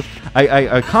 But you know,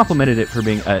 I complimented it for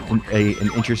being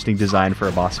an interesting design for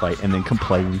a boss fight, and then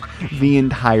complained the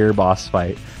entire boss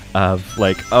fight of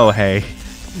like, oh hey,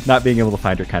 not being able to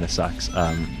find her kind of sucks.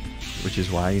 Which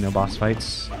is why, you know, boss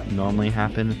fights normally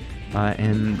happen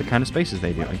in the kind of spaces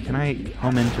they do. Like, can I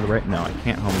home into the right? No, I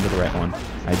can't home into the right one.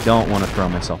 I don't want to throw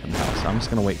myself in the house. So I'm just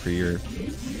gonna wait for your.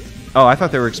 Oh, I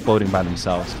thought they were exploding by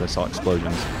themselves because I saw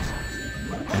explosions.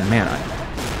 And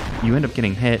man, you end up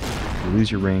getting hit, you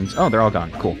lose your rings. Oh, they're all gone.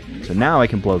 Cool. So now I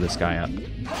can blow this guy up.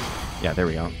 Yeah, there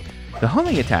we go. The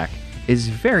homing attack is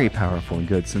very powerful and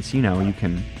good since, you know, you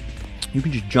can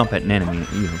just jump at an enemy,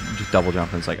 you know, just double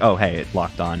jump and it's like, oh, hey, it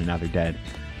locked on and now they're dead.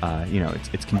 You know,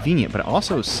 it's convenient, but it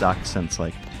also sucks since,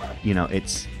 like, you know,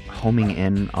 it's homing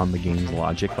in on the game's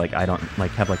logic. Like I don't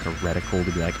like have like a reticle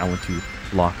to be like I want to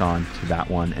lock on to that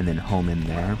one and then home in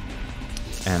there.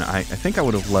 And I think I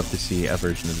would have loved to see a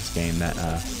version of this game that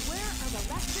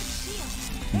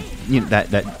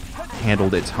that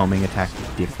handled its homing attack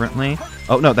differently.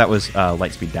 Oh no, that was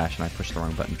Lightspeed Dash, and I pushed the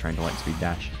wrong button trying to Lightspeed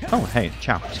Dash. Oh hey,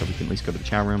 Chow. So we can at least go to the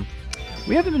Chow room.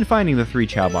 We haven't been finding the 3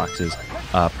 Chow boxes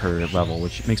per level,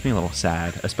 which makes me a little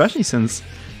sad, especially since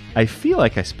I feel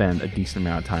like I spend a decent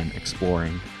amount of time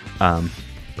exploring, but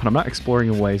I'm not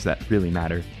exploring in ways that really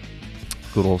matter.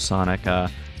 Good old Sonic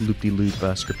loop-de-loop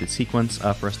scripted sequence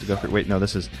for us to go through. Wait, no,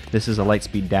 this is a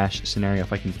Lightspeed Dash scenario.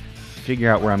 If I can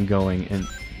figure out where I'm going in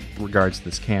regards to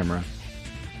this camera,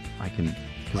 I can,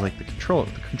 because like the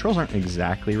controls aren't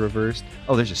exactly reversed.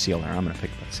 Oh, there's a seal there. I'm gonna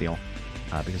pick that seal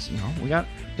because we gotta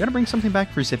bring something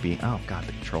back for Zippy. Oh god,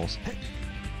 the controls.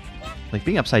 Like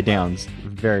being upside down is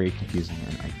very confusing,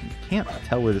 and I can't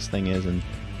tell where this thing is and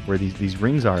where these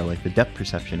rings are. Like the depth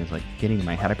perception is like getting in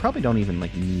my head. I probably don't even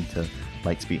like need to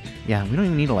Lightspeed. Yeah, we don't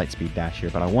even need a Lightspeed Dash here,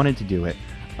 but I wanted to do it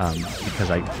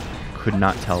because I could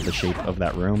not tell the shape of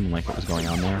that room and like what was going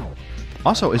on there.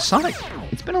 Also, is Sonic...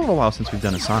 It's been a little while since we've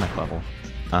done a Sonic level.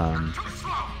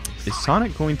 Is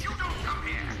Sonic going to...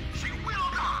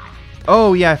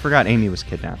 Oh, yeah, I forgot Amy was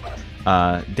kidnapped.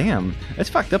 Damn. It's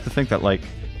fucked up to think that, like,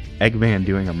 Eggman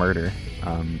doing a murder.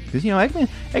 Because,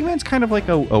 Eggman's kind of like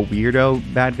a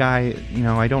weirdo bad guy.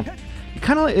 I don't...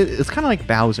 It's kind of like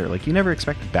Bowser. Like, you never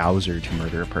expect Bowser to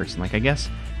murder a person. Like, I guess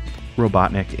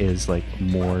Robotnik is, like,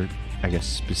 more, I guess,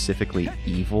 specifically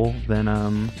evil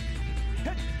than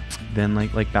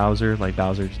like Bowser. Like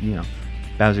Bowser,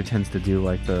 Bowser tends to do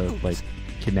like the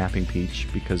kidnapping Peach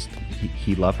because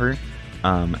he love her,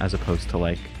 as opposed to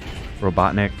like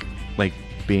Robotnik like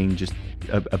being just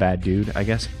a bad dude, I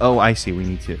guess. Oh, I see. We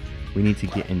need to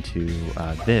get into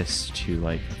this to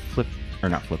like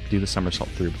do the somersault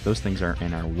through, but those things are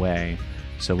in our way,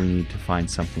 so we need to find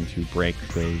something to break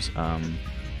those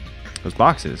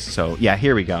boxes. So yeah,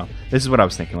 here we go. This is what I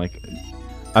was thinking. Like,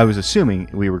 I was assuming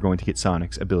we were going to get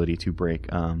Sonic's ability to break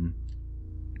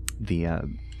the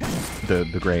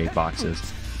gray boxes,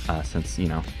 since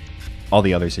all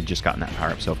the others had just gotten that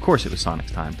power up. So of course it was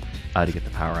Sonic's time to get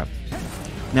the power up.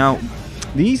 Now,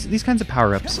 these kinds of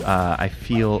power ups I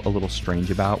feel a little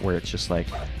strange about, where it's just like,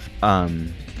 oh,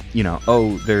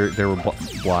 there were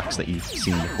blocks that you've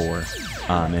seen before,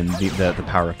 and the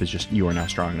power up is just you are now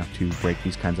strong enough to break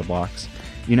these kinds of blocks.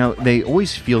 They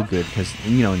always feel good because,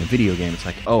 in a video game, it's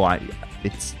like, oh,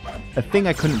 it's a thing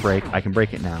I couldn't break. I can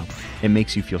break it now. It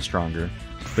makes you feel stronger.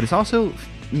 But it's also,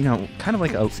 kind of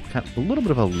like a little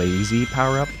bit of a lazy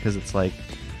power-up, because it's like,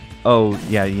 oh,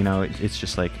 yeah, it's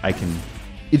just like,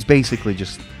 it's basically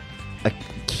just a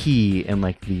key in,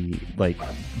 like, the, like,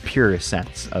 purest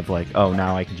sense of, like, oh,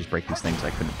 now I can just break these things I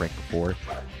couldn't break before.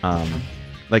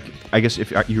 Like, I guess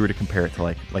if you were to compare it to,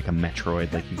 like a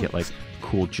Metroid, like, you get, like,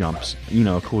 cool jumps,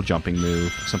 a cool jumping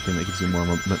move, something that gives you more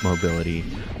mobility,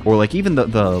 or like even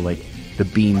the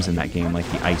beams in that game, like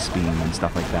the ice beam and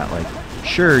stuff like that. Like,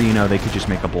 sure, they could just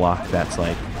make a block that's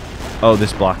like, oh,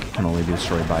 this block can only be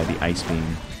destroyed by the ice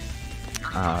beam,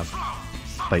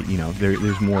 but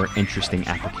there's more interesting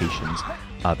applications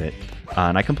of it.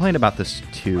 And I complained about this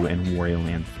too in Wario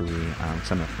Land 3,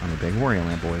 because I'm a big Wario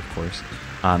Land boy, of course.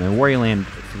 And Wario Land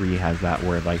 3 has that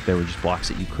where like there were just blocks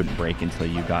that you couldn't break until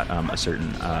you got a certain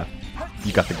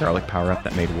you got the garlic power up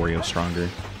that made Wario stronger,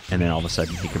 and then all of a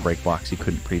sudden he could break blocks he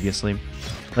couldn't previously.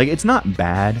 Like, it's not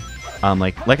bad.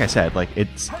 Like I said, like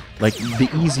it's like the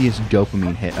easiest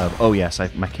dopamine hit of, oh yes,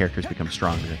 my character's become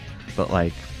stronger. But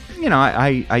like,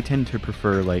 I tend to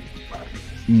prefer like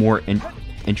more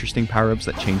interesting power-ups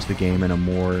that change the game in a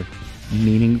more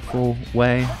meaningful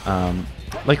way.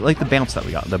 Like the bounce that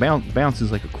we got. The bounce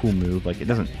is like a cool move. Like, it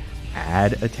doesn't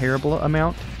add a terrible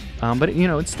amount, but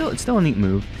it's still a neat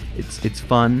move. It's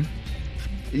fun.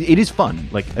 It is fun.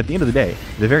 Like, at the end of the day,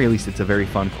 at the very least, it's a very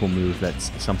fun, cool move that's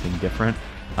something different,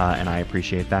 and I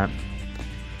appreciate that.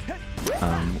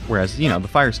 Whereas the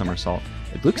fire somersault,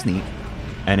 it looks neat,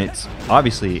 and it's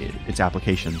obviously its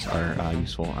applications are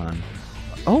useful.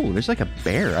 Oh, there's like a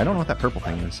bear. I don't know what that purple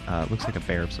thing is. It looks like a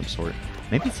bear of some sort.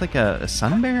 Maybe it's like a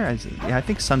sun bear? Yeah, I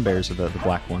think sun bears are the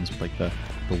black ones with like the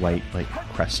white like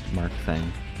crest mark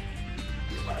thing.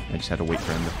 I just had to wait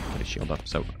for him to put his shield up,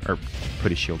 or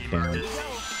put his shield down.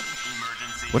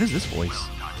 What is this voice?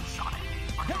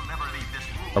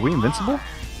 Are we invincible?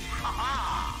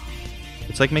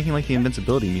 It's like making like the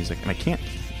invincibility music, and I can't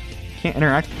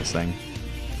interact with this thing.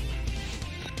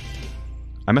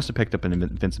 I must have picked up an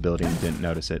invincibility and didn't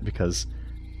notice it because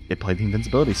it played the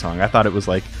invincibility song. I thought it was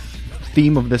like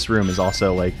theme of this room is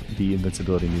also like the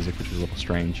invincibility music, which is a little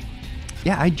strange.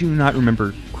 Yeah, I do not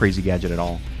remember Crazy Gadget at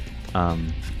all.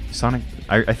 Sonic,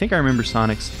 I think I remember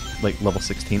Sonic's like level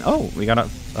 16. Oh, we got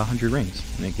 100 rings,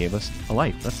 and it gave us a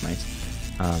life. That's nice.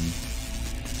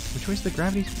 Which way's the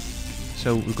gravity?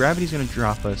 So gravity's gonna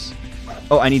drop us.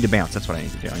 Oh, I need to bounce. That's what I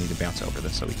need to do. I need to bounce over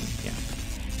this so we can, yeah.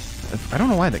 I don't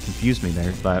know why that confused me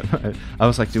there, but I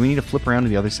was like, do we need to flip around to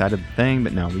the other side of the thing?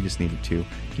 But no, we just needed to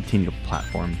continue to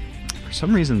platform. For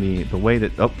some reason, the way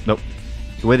that, oh, nope,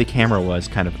 the way the camera was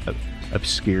kind of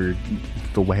obscured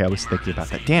the way I was thinking about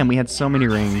that. Damn, we had so many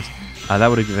rings. That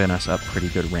would have given us a pretty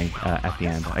good rank at the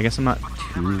end. I guess I'm not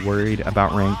too worried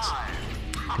about ranks,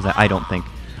 because I don't think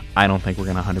we're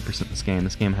gonna 100% this game.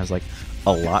 This game has like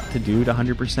a lot to do to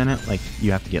 100% it. Like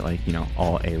you have to get like, you know,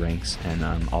 all A ranks and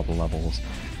all the levels,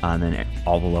 and then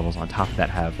all the levels on top of that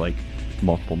have like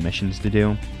multiple missions to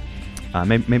do.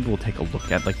 Maybe we'll take a look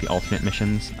at like the alternate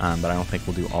missions, but I don't think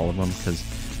we'll do all of them because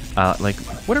like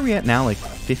what are we at now? Like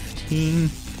 15?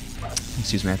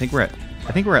 Excuse me. I think we're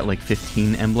at like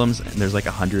 15 emblems, and there's like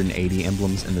 180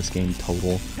 emblems in this game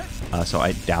total. So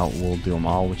I doubt we'll do them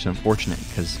all, which is unfortunate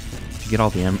because to get all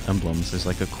the emblems, there's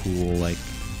like a cool like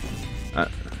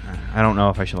I don't know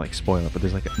if I should like spoil it, but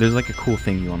there's like a cool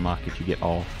thing you unlock if you get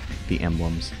all the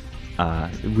emblems,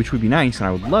 which would be nice, and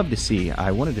I would love to see.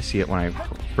 I wanted to see it when I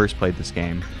first played this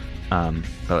game,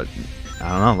 but I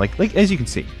don't know. Like as you can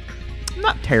see, I'm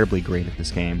not terribly great at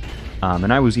this game,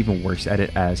 and I was even worse at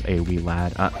it as a wee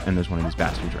lad. And there's one of these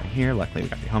bastards right here. Luckily, we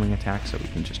got the homing attack, so we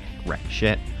can just wreck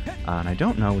shit. And I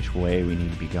don't know which way we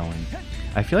need to be going.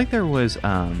 I feel like there was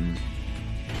a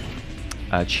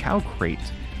Chow crate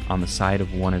on the side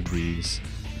of one of these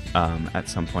at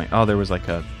some point. Oh, there was like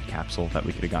a capsule that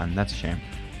we could have gotten. That's a shame,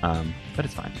 but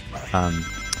it's fine.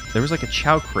 There was like a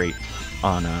Chow crate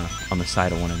on the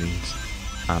side of one of these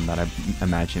that I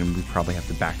imagine we probably have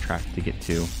to backtrack to get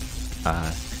to,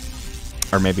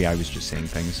 or maybe I was just saying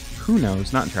things. Who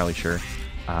knows? Not entirely sure.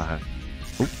 I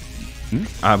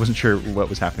wasn't sure what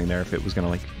was happening there. If it was gonna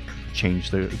like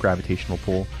change the gravitational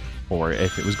pull, or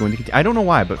if it was going to continue. I don't know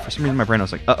why, but for some reason my brain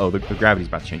was like, uh-oh, the gravity's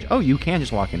about to change. Oh, you can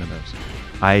just walk into those.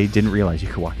 I didn't realize you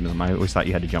could walk into them. I always thought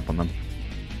you had to jump on them.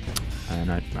 And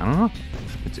I don't know.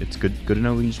 It's good to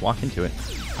know we can just walk into it.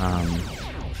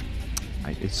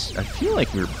 I feel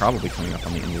like we're probably coming up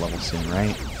on the end of the level soon,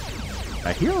 right?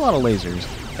 I hear a lot of lasers.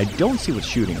 I don't see what's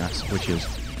shooting us, which is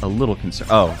a little concern.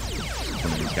 Oh, it's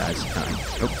one of these guys.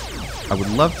 I would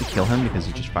love to kill him because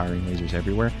he's just firing lasers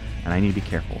everywhere, and I need to be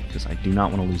careful because I do not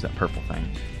want to lose that purple thing.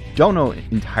 Don't know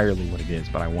entirely what it is,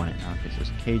 but I want it. Okay, so there's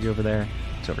a cage over there.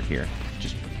 It's over here.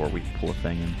 Just before we pull a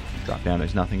thing and drop down,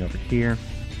 there's nothing over here.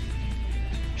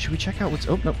 Should we check out what's...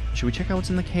 Oh, no. Should we check out what's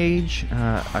in the cage?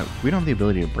 We don't have the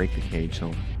ability to break the cage,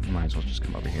 so we might as well just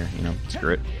come over here. You know,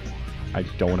 screw it. I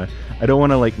don't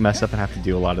want to like mess up and have to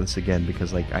do a lot of this again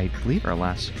because like I believe our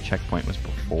last checkpoint was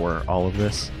before all of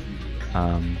this.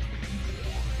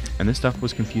 And this stuff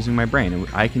was confusing my brain. And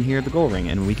I can hear the goal ring,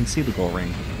 and we can see the goal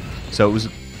ring. So it was...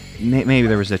 Maybe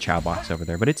there was a Chow box over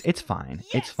there, but it's fine.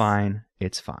 It's fine.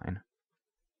 It's fine.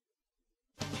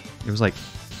 It was like...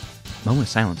 Moment of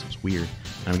silence was weird.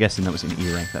 And I'm guessing that was an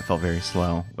E rank that felt very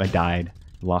slow. I died.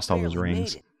 Lost all those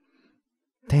rings.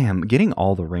 Damn, getting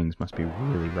all the rings must be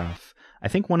really rough. I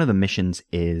think one of the missions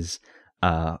is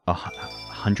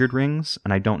 100 rings,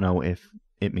 and I don't know if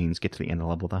it means get to the end of the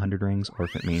level with 100 rings, or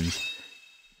if it means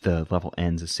the level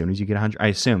ends as soon as you get 100. I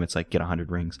assume it's like get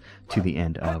 100 rings to the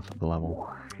end of the level.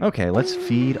 Okay, let's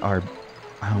feed our...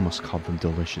 I almost called them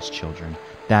delicious children.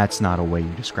 That's not a way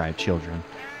you describe children.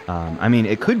 I mean,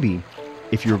 it could be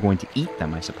if you were going to eat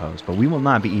them, I suppose, but we will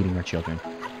not be eating our children.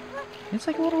 It's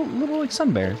like a little like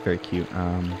sun bear. It's very cute.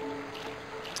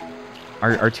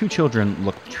 Our two children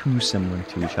look too similar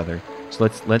to each other, so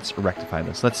let's rectify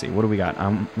this. Let's see, what do we got?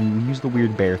 We used the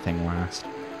weird bear thing last.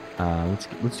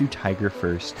 Let's do tiger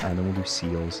first, and then we'll do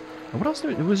seals. What else?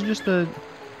 It was just the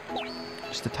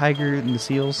tiger and the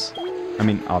seals. I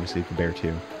mean, obviously the bear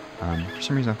too. For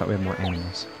some reason, I thought we had more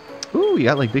animals. Ooh, you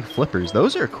got like big flippers.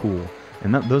 Those are cool,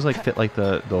 and those like fit like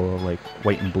the like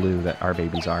white and blue that our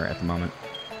babies are at the moment.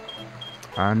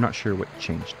 I'm not sure what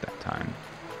changed that time.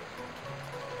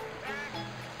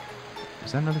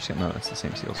 Is that another seal? No, that's the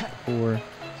same seal as before.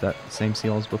 Is that the same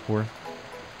seal as before?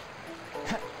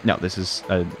 No, this is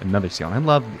another seal. And I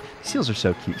love... Seals are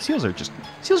so cute. Seals are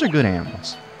good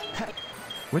animals.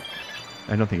 What?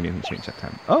 I don't think anything changed that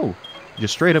time. Oh!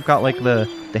 Just straight up got like the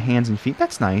hands and feet.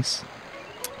 That's nice.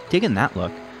 Digging that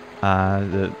look.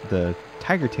 The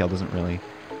tiger tail doesn't really...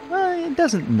 It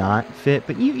doesn't not fit,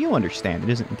 but you understand. It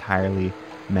doesn't entirely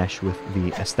mesh with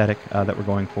the aesthetic that we're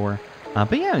going for.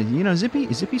 But yeah, you know,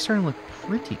 Zippy's starting to look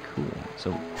pretty cool.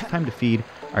 So time to feed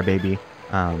our baby.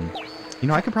 You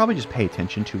know, I could probably just pay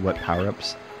attention to what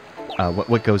power-ups,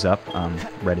 what goes up.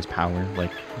 Red is power,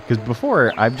 like, because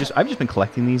before I've just been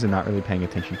collecting these and not really paying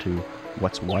attention to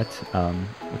what's what,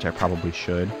 which I probably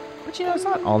should. But you know, it's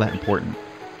not all that important.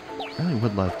 I really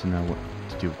would love to know what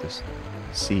to do with this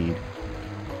seed.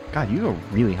 God, you go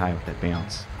really high with that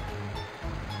bounce.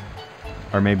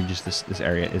 Or maybe just this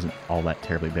area isn't all that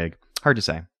terribly big. Hard to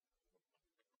say.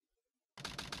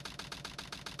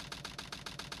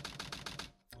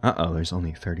 Uh-oh, there's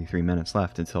only 33 minutes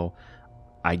left until,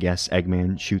 I guess,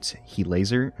 Eggman shoots He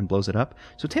Laser and blows it up.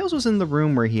 So Tails was in the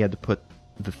room where he had to put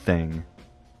the thing.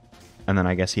 And then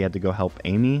I guess he had to go help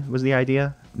Amy, was the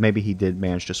idea. Maybe he did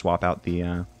manage to swap out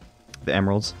the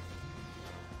emeralds.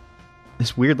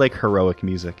 This weird, like, heroic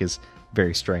music is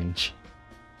very strange.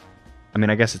 I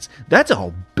mean, I guess that's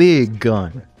a big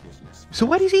gun. So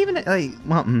why does he even, like,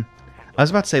 well, I was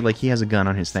about to say, like, he has a gun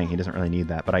on his thing. He doesn't really need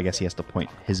that, but I guess he has to point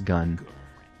his gun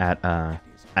at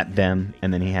them,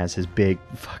 and then he has his big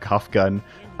fuck-off gun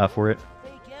for it.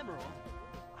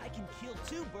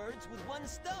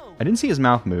 I didn't see his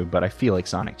mouth move, but I feel like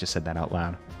Sonic just said that out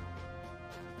loud.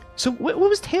 So what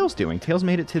was Tails doing? Tails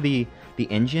made it to the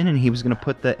engine, and he was going to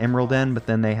put the emerald in, but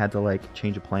then they had to, like,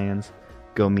 change of plans,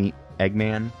 go meet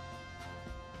Eggman.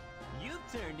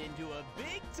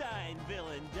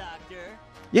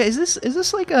 Yeah, is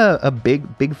this like a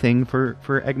big thing for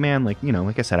Eggman? Like, you know,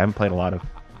 like I said, I haven't played a lot of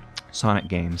Sonic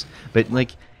games, but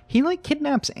like he like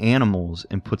kidnaps animals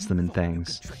and puts them in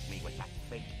things.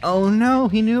 Oh no,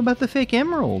 he knew about the fake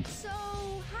emerald. So,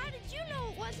 how did you know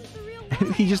it wasn't the real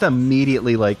one? He just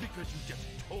immediately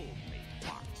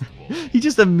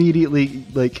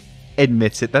like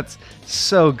admits it. That's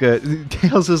so good.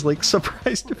 Tails is like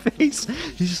surprised face.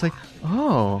 He's just like,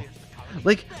 oh.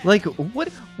 Like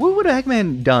what would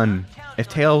Eggman done if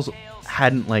Tails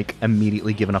hadn't like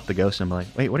immediately given up the ghost and be like,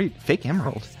 wait, what are you, fake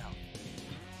emerald?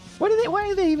 Why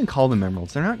do they even call them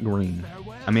emeralds? They're not green.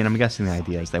 I mean, I'm guessing the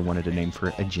idea is they wanted a name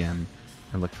for a gem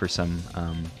and looked for some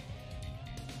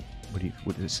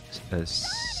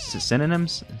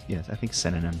synonyms? Yes, I think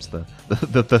synonyms.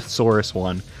 The thesaurus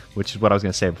one, which is what I was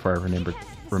gonna say before I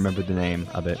remembered the name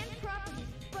of it.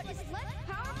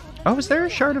 Oh, is there a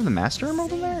shard of the Master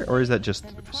Emerald in there? Or is that just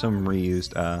some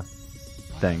reused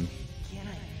thing? Can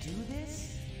I do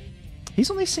this?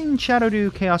 He's only seen Shadow do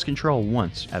Chaos Control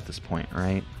once at this point,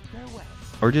 right?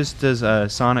 Or just does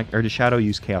does Shadow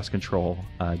use Chaos Control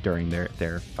during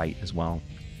their fight as well?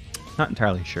 Not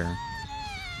entirely sure.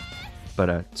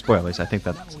 But spoilers, I think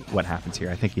that's what happens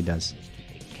here. I think he does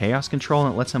Chaos Control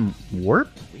and it lets him warp?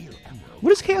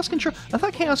 What is Chaos Control? I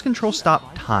thought Chaos Control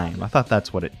stopped time. I thought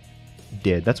that's what it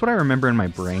did. That's what I remember in my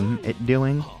brain it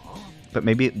doing, but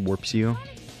maybe it warps you.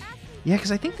 Yeah,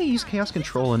 because I think they use Chaos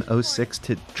Control in 06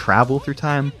 to travel through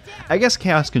time. I guess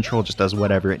Chaos Control just does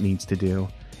whatever it needs to do.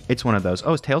 It's one of those.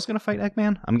 Oh, is Tails gonna fight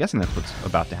Eggman? I'm guessing that's what's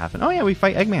about to happen. Oh yeah, we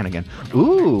fight Eggman again.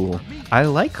 Ooh, I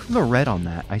like the red on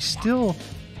that. I still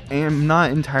am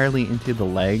not entirely into the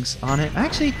legs on it.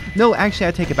 Actually,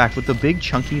 I take it back. With the big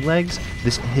chunky legs,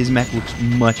 his mech looks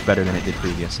much better than it did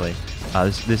previously.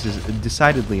 This is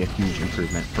decidedly a huge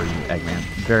improvement for you, Eggman.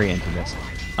 Very into this.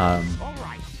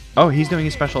 Oh, he's doing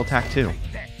his special attack too.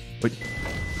 But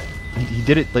he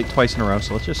did it like twice in a row,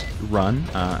 so let's just run.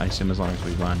 I assume as long as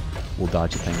we run, we'll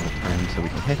dodge the thing with turn so we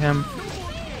can hit him.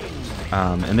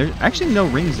 And there's actually no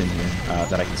rings in here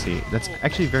that I can see. That's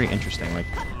actually very interesting. Like,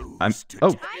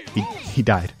 oh, he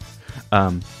died.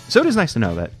 So it is nice to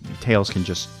know that Tails can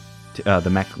just the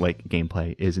mech like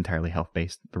gameplay is entirely health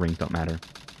based. The rings don't matter.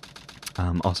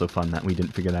 Also fun that we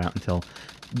didn't figure that out until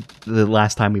the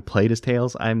last time we played as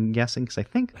Tails, I'm guessing, because I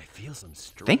think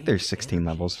there's 16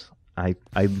 levels. I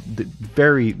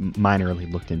very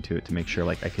minorly looked into it to make sure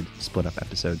like I could split up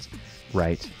episodes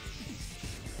right.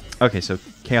 Okay, so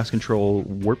Chaos Control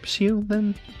warps you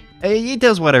then? It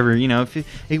does whatever, you know, if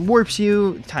it warps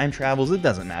you, time travels, it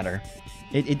doesn't matter.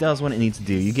 It does what it needs to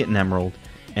do. You get an emerald,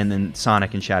 and then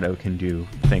Sonic and Shadow can do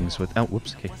things with... Oh,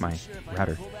 whoops, kicked my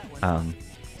router.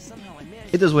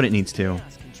 It does what it needs to.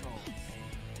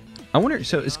 I wonder,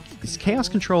 so is Chaos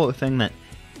Control a thing that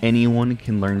anyone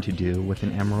can learn to do with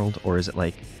an emerald, or is it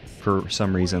like, for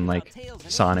some reason, like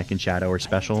Sonic and Shadow are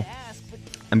special?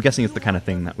 I'm guessing it's the kind of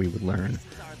thing that we would learn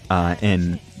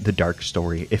in the Dark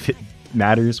story, if it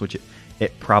matters, which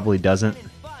it probably doesn't.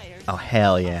 Oh,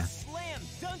 hell yeah.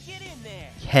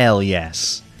 Hell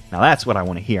yes. Now that's what I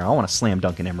want to hear. I want to slam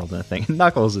dunk an emerald in a thing.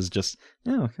 Knuckles is just,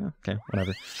 oh, okay,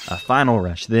 whatever. Final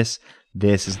Rush. This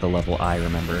is the level I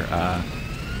remember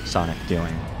Sonic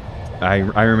doing.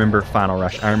 I remember Final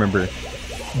Rush. I remember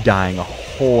dying a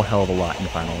whole hell of a lot in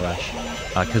Final Rush,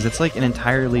 because it's like an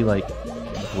entirely like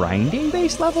grinding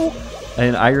based level,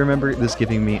 and I remember this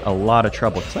giving me a lot of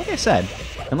trouble because, like I said,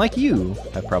 and like you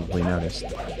have probably noticed,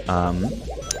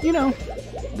 you know,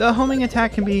 the homing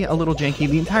attack can be a little janky.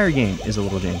 The entire game is a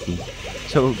little janky,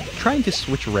 so trying to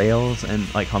switch rails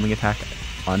and like homing attack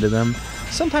onto them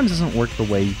sometimes doesn't work the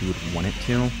way you would want it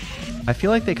to. I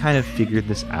feel like they kind of figured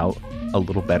this out a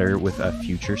little better with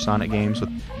future Sonic games.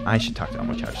 I should talk to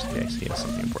Elmo Chow just in case he has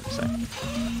something important to say.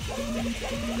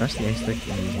 Press the A stick.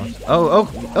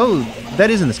 Oh, that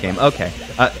is in this game. Okay.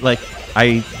 Like,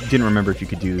 I didn't remember if you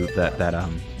could do that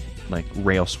like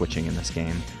rail switching in this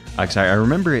game. Because I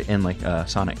remember it in like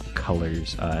Sonic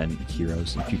Colors and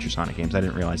Heroes and future Sonic games. I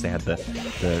didn't realize they had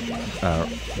the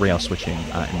rail switching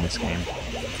in this game.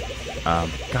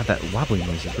 God, that wobbly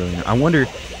noise is really. I wonder.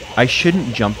 I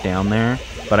shouldn't jump down there,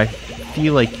 but I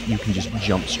feel like you can just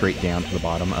jump straight down to the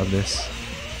bottom of this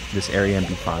area and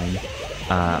be fine.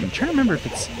 I'm trying to remember if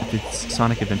it's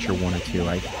Sonic Adventure 1 or 2.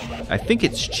 I think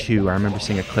it's 2. I remember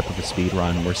seeing a clip of a speed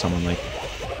run where someone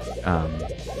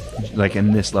like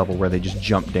in this level where they just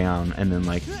jump down and then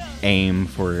like aim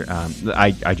for.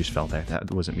 I just fell there.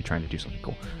 That wasn't me trying to do something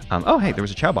cool. Oh hey, there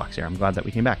was a Chow box here. I'm glad that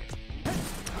we came back.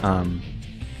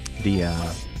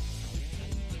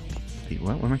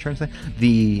 What am I trying to say?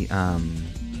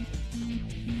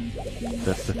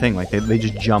 The thing, like they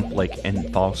just jump like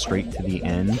and fall straight to the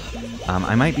end.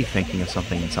 I might be thinking of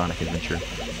something in Sonic Adventure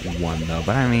 1 though,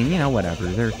 but I mean, you know, whatever.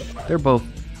 They're both.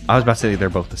 I was about to say they're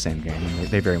both the same game, and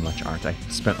they very much aren't. I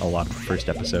spent a lot of the first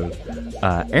episode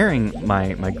airing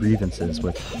my grievances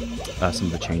with some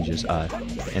of the changes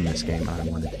in this game. I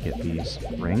wanted to get these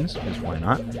rings, because why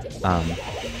not?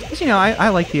 Because, you know, I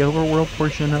like the overworld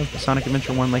portion of Sonic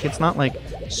Adventure 1. Like, it's not like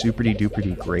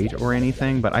super-duper great or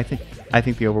anything, but I think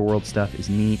the overworld stuff is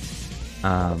neat.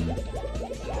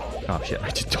 Oh shit! I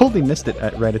just totally missed it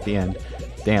right at the end.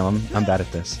 Damn, I'm bad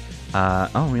at this.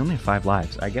 Oh, we only have 5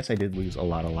 lives. I guess I did lose a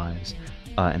lot of lives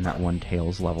in that one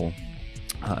Tails level,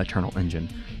 Eternal Engine.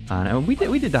 And we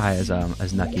did die as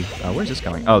Nucky. Where's this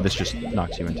going? Oh, this just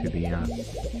knocks you into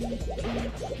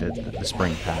the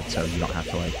spring pad, so you don't have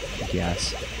to like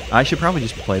guess. I should probably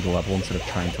just play the level instead of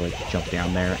trying to like jump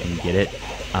down there and get it.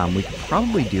 We could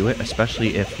probably do it,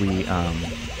 especially if we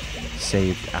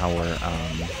saved our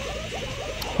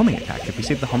homing attack. If we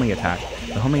save the homing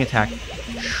attack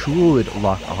should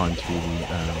lock onto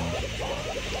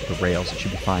the rails. It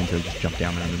should be fine to just jump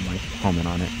down there and like home in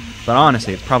on it. But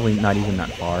honestly, it's probably not even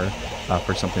that far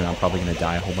for something that I'm probably going to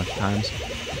die a whole bunch of times.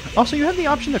 Also, you have the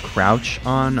option to crouch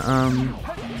on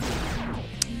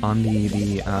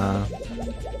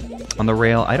the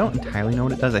rail. I don't entirely know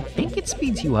what it does. I think it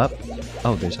speeds you up.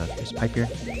 Oh, there's a pipe here.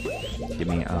 Give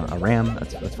me a ram.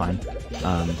 That's fine.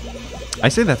 I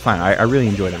say that's fine. I really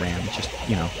enjoy the ram. It's just,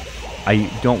 you know, I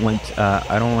don't want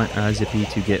Zippy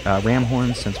to get ram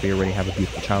horns, since we already have a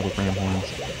beautiful child with ram horns.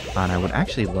 And I would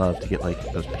actually love to get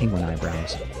like those penguin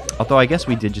eyebrows. Although I guess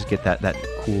we did just get that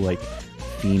cool like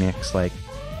phoenix like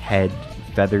head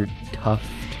feathered tuft,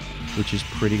 which is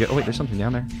pretty good. Oh wait, there's something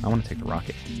down there. I want to take the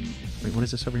rocket. Wait, what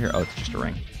is this over here? Oh, it's just a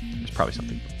ring. There's probably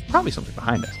something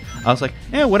behind us. I was like,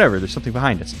 whatever. There's something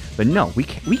behind us. But no, we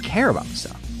care about the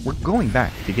stuff. We're going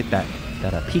back to get that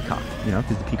peacock, you know,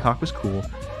 because the peacock was cool,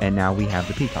 and now we have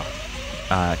the peacock.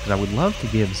 Because I would love to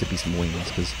give Zippy some wings,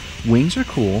 because wings are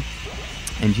cool,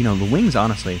 and you know the wings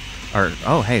honestly are.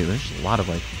 Oh hey, there's a lot of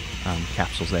like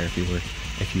capsules there if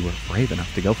you were brave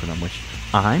enough to go for them, which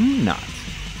I'm not.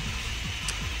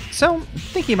 So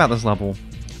thinking about this level,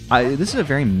 this is a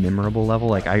very memorable level.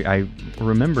 Like I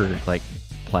remember like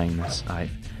playing this. I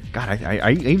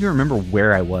even remember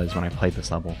where I was when I played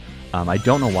this level. I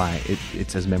don't know why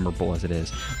it's as memorable as it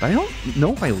is, but I don't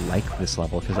know if I like this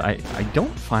level, because I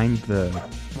don't find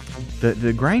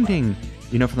the grinding,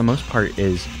 you know, for the most part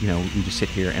is, you know, we just sit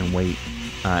here and wait,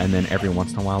 and then every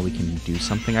once in a while we can do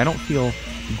something. I don't feel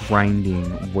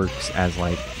grinding works as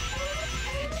like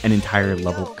an entire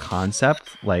level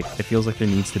concept. Like, it feels like there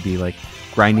needs to be like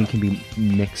grinding can be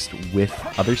mixed with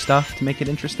other stuff to make it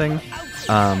interesting.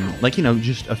 Like, you know,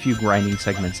 just a few grinding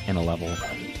segments in a level.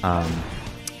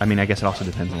 I mean, I guess it also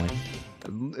depends on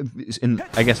like,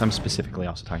 I guess I'm specifically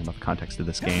also talking about the context of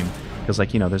this game, because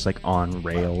like, you know, there's like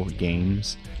on-rail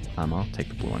games. I'll take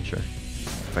the blue one, sure,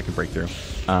 if I can break through.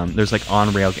 There's like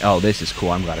on-rail. Oh, this is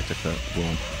cool. I'm glad I took the blue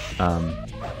one.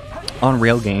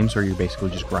 On-rail games where you're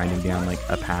basically just grinding down like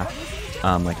a path.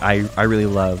 Like I really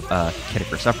love Kid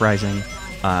Icarus Uprising,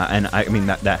 and I mean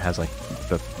that has like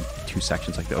the 2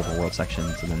 sections, like the overworld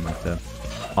sections, and then like the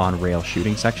on-rail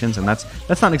shooting sections, and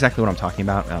that's not exactly what I'm talking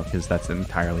about, because that's an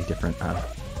entirely different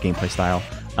gameplay style.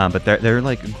 But they're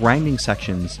like grinding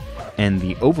sections in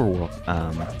the overworld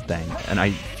thing, and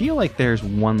I feel like there's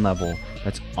one level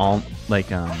that's all like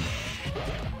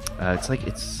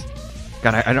it's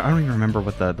God, I don't even remember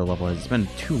what the level is. It's been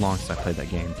too long since I played that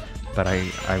game, but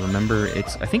I remember I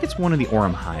think it's one of the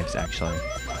Aurum hives actually.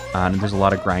 And there's a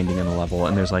lot of grinding in the level,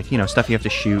 and there's like stuff you have to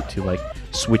shoot to like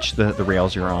switch the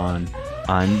rails you're on,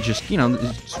 and just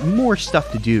there's more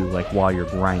stuff to do like while you're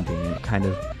grinding, and it kind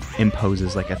of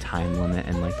imposes like a time limit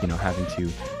and like having to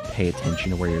pay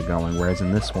attention to where you're going. Whereas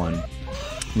in this one,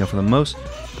 for the most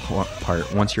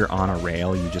part, once you're on a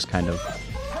rail, you just kind of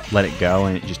let it go,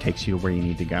 and it just takes you where you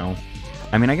need to go.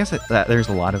 I mean, I guess that there's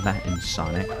a lot of that in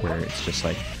Sonic, where it's just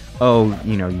like, oh,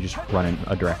 you just run in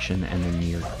a direction and then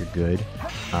you're good.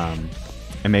 And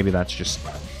maybe that's just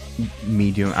me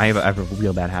doing. I have a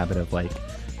real bad habit of like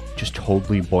just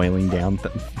totally boiling down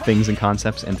things and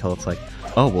concepts until it's like,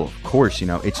 oh well, of course,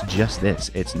 it's just this.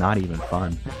 It's not even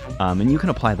fun. And you can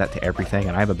apply that to everything.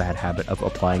 And I have a bad habit of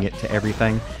applying it to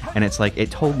everything. And it's like it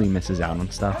totally misses out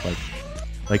on stuff.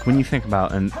 Like when you think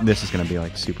about, and this is going to be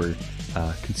like super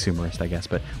consumerist, I guess,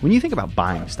 but when you think about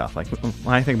buying stuff, like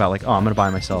when I think about like, oh, I'm going to buy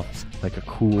myself like a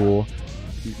cool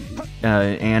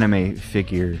anime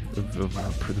figure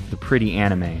of the pretty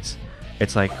animes,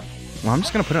 it's like, well, I'm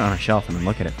just going to put it on a shelf and then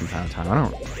look at it from time to time. I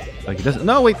don't, like, it doesn't,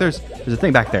 no, wait, there's a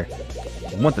thing back there.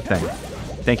 I want the thing.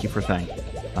 Thank you for thing.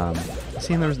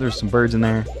 See, there's some birds in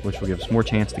there, which will give us more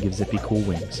chance to give Zippy cool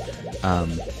wings.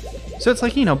 So it's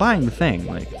like, buying the thing,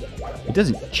 like, it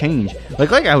doesn't change.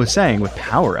 Like I was saying with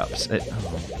power-ups, it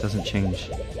doesn't change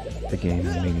the game in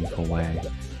a meaningful way.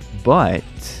 But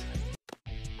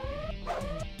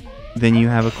then you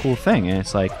have a cool thing, and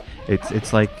it's like,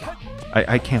 it's like,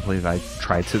 I can't believe I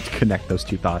tried to connect those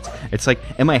two thoughts. It's like,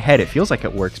 in my head, it feels like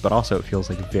it works, but also it feels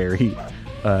like a very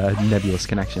nebulous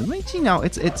connection. Like,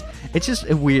 it's just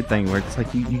a weird thing where it's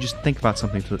like you just think about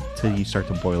something till you start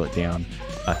to boil it down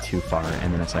too far,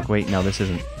 and then it's like, wait, no, this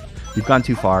isn't. You've gone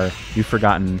too far. You've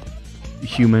forgotten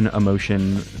human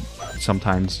emotion.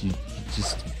 Sometimes you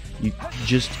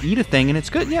just eat a thing and it's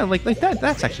good. Yeah, like that.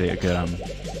 That's actually a good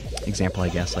example, I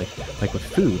guess. Like with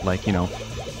food, like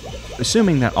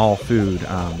assuming that all food,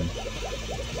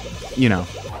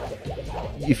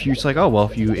 if you're just like, oh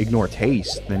well, if you ignore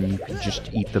taste, then you can just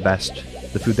eat the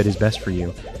food that is best for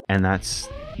you, and that's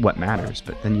what matters.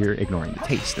 But then you're ignoring the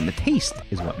taste, and the taste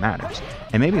is what matters.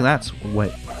 And maybe that's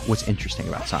what's interesting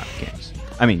about Sonic games.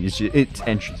 I mean, it's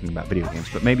interesting about video games,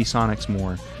 but maybe Sonic's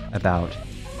more about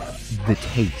the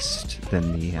taste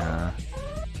than the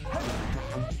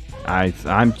I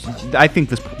think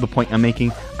the point I'm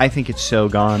making, I think it's so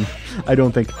gone. I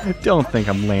don't think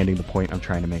I'm landing the point I'm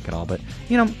trying to make at all. But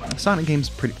Sonic games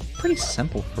pretty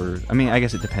simple for. I mean, I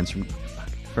guess it depends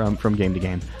from game to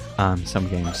game. Some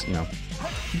games,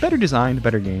 better designed,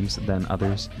 better games than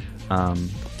others.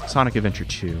 Sonic Adventure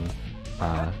 2,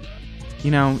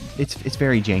 it's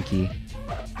very janky.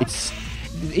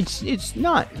 It's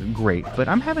not great, but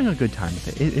I'm having a good time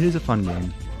with it. It is a fun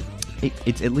game.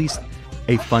 It's at least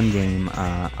a fun game.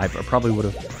 I probably would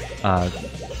have. I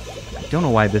don't know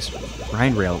why this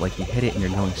grind rail, like you hit it and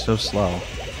you're going so slow.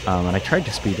 And I tried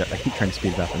to speed it. I keep trying to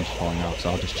speed it up and just falling off, so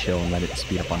I'll just chill and let it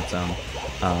speed up on its own.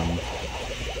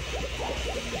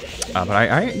 But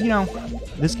I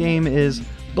this game is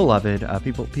beloved.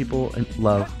 People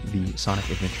love the Sonic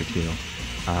Adventure 2.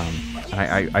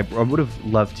 I would have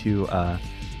loved to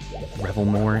revel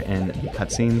more in the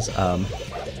cutscenes.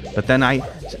 But then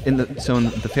in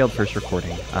the failed first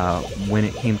recording, when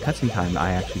it came cutscene time,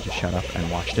 I actually just shut up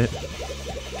and watched it.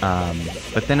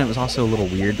 But then it was also a little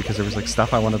weird because there was like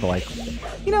stuff I wanted to like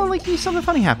something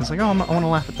funny happens, like, oh, I want to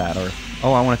laugh at that, or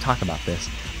oh, I want to talk about this.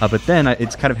 But then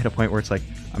it's kind of hit a point where it's like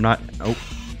I'm not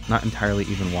entirely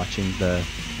even watching the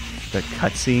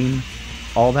cutscene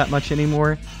all that much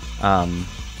anymore. Now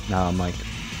I'm like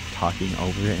talking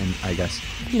over it, and I guess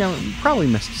probably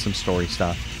missed some story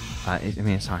stuff. I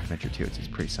mean, it's Sonic Adventure 2. It's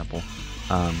pretty simple,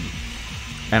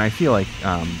 and I feel like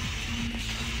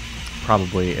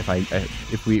probably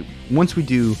once we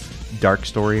do Dark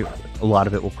Story, a lot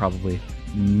of it will probably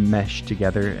mesh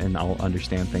together, and I'll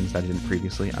understand things that I didn't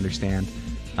previously understand.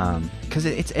 Because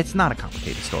it's not a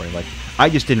complicated story. Like, I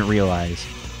just didn't realize,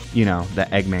 that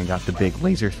Eggman got the big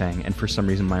laser thing, and for some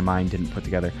reason my mind didn't put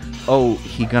together, oh,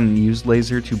 he gonna use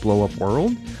laser to blow up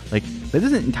world? Like, that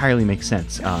doesn't entirely make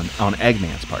sense on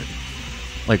Eggman's part.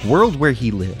 Like, world where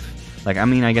he live. Like, I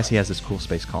mean, I guess he has this cool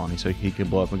space colony, so he could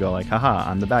blow up and go like, haha,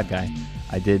 I'm the bad guy.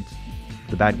 I did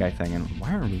the bad guy thing, and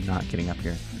why are we not getting up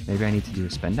here? Maybe I need to do a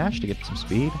spin dash to get some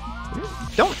speed?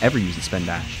 Don't ever use the spin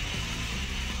dash.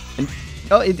 And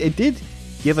oh, it did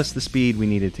give us the speed we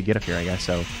needed to get up here, I guess.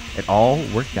 So it all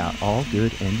worked out, all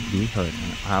good in the hood.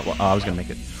 Well, I was gonna make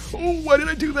it. Oh, why did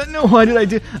I do that? No, why did I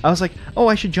do? I was like, oh,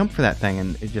 I should jump for that thing,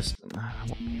 and it just.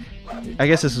 I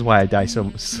guess this is why I died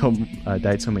so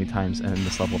many times in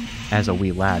this level as a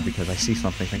wee lad, because I see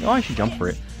something, think, oh, I should jump for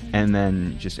it, and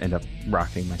then just end up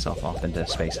rocketing myself off into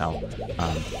space hell.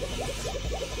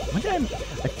 When did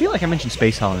I feel like I mentioned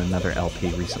space hell in another LP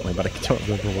recently, but I don't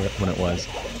remember when it was.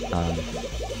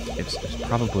 It was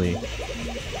probably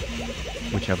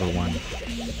whichever one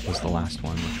was the last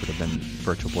one, which would have been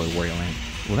Virtual Boy Wario Land.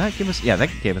 Will that give us? Yeah, that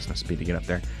gave us enough speed to get up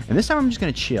there. And this time I'm just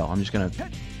gonna chill. I'm just gonna.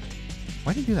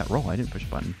 Why did I do that roll? I didn't push a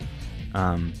button.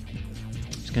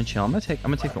 Just gonna chill. I'm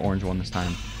gonna take the orange one this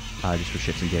time, just for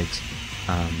shits and gigs.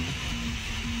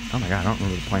 Oh my god, I don't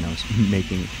remember the point I was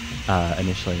making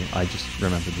initially. I just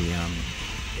remember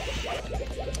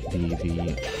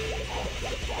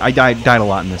I died a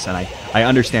lot in this, and I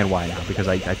understand why now, because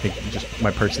I think just my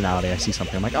personality, I see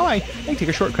something, I'm like, oh, I can take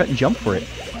a shortcut and jump for it,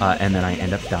 and then I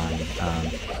end up dying,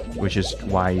 which is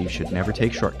why you should never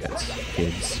take shortcuts,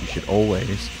 kids. You should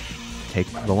always take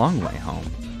the long way home,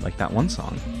 like that one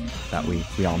song that we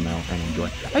all know and enjoy.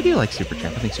 I do like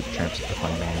Supertramp. I think Supertramp's a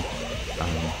fun band.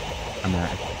 I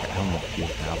don't know a few of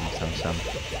the albums though, so.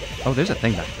 Oh, there's a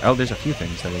thing back there. Oh, there's a few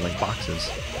things that are like boxes.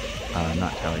 I'm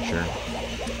not entirely sure.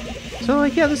 So,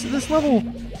 like, yeah, this level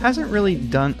hasn't really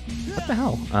done... What the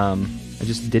hell? I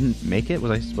just didn't make it. Was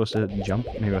I supposed to jump?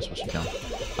 Maybe I was supposed to jump.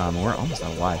 We're almost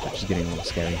out of lives, which is getting a little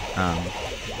scary. I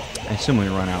assume when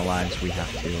we run out of lives, we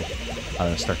have to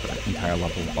start the entire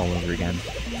level all over again.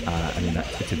 I mean,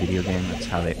 it's a video game. That's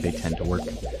how they tend to work.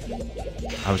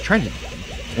 I was trying to...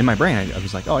 In my brain, I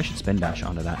was like, oh, I should spin dash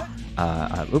onto that.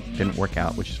 Oop, didn't work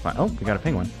out, which is fine. Oh, we got a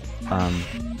penguin.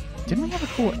 Didn't we have a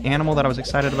cool animal that I was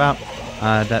excited about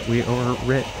that we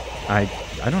overwrit? I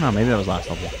don't know. Maybe that was last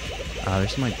level.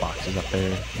 There's some like boxes up there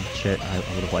and shit. I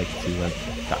would have liked to have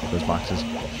got those boxes.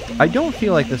 I don't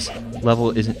feel like this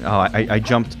level isn't. Oh, I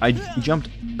jumped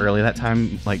early that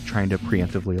time, like trying to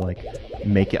preemptively like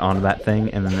make it onto that thing,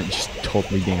 and then it just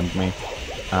totally damned me.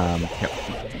 Here.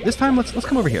 This time, let's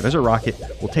come over here. There's a rocket.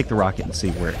 We'll take the rocket and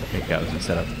see where it goes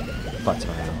instead of butts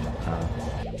around.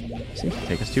 Seems to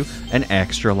take us to an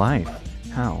extra life.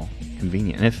 How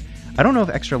convenient. And if I don't know if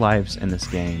extra lives in this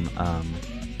game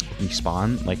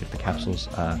respawn, like if the capsules,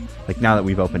 like now that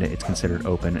we've opened it, it's considered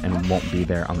open and won't be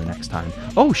there on the next time.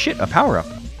 Oh shit, a power-up!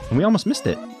 And we almost missed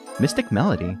it. Mystic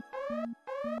Melody.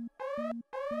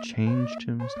 Change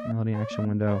to Mystic Melody action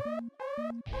window.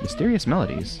 Mysterious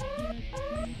Melodies.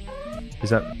 Is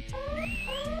that...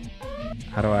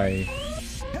 How do I...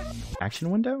 Action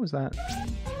window? Is that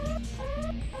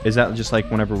just like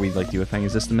whenever we like do a thing?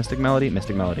 Is this the Mystic Melody?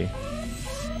 Mystic Melody.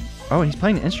 Oh, and he's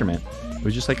playing an instrument. It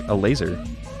was just like a laser.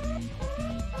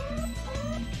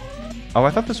 Oh, I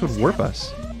thought this would warp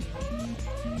us.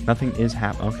 Nothing is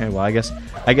happening. Okay, well, I guess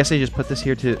I just put this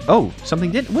here to... Oh, something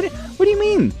did... What do you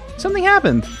mean? Something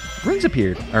happened. Rings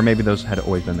appeared. Or maybe those had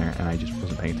always been there and I just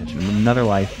wasn't paying attention. Another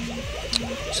life.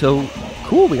 So,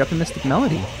 cool, we got the Mystic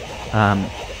Melody.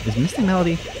 Is Mystic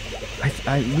Melody...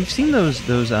 we've seen those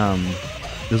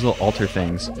little altar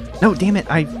things. No, damn it!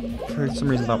 I, for some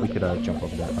reason, thought we could jump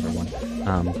over that other one.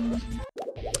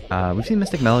 We've seen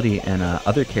Mystic Melody in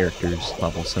other characters'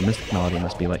 levels, so Mystic Melody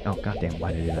must be like... Oh, goddamn,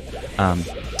 why did I do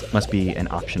that? Must be an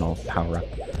optional power-up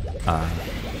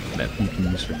that you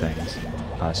can use for things.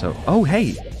 So, oh,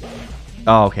 hey!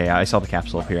 Oh, okay, I saw the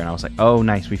capsule up here, and I was like, oh,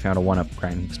 nice, we found a 1-up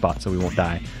grinding spot, so we won't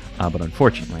die. But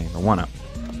unfortunately, the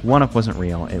 1-up wasn't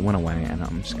real. It went away, and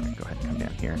I'm just going to go ahead and come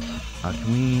down here.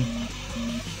 Can we...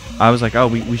 I was like, oh,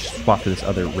 we should swap to this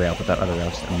other rail, but that other rail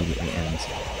just immediately ends.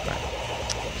 Right.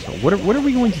 So what are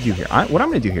we going to do here? What I'm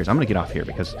going to do here is I'm going to get off here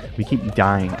because we keep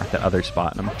dying at the other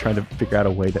spot, and I'm trying to figure out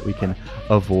a way that we can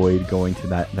avoid going to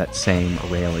that same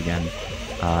rail again.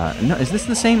 No, is this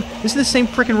the same? This is the same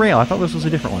freaking rail. I thought this was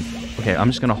a different one. Okay, I'm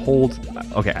just going to hold...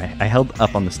 Okay, I held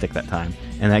up on the stick that time,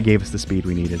 and that gave us the speed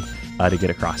we needed to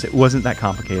get across. It wasn't that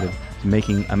complicated.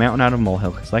 Making a mountain out of a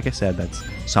molehill, because like I said, that's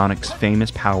Sonic's famous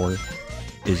power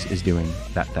is doing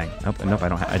that thing. Nope,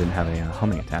 I didn't have a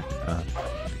homing attack.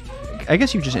 I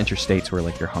guess you just enter states where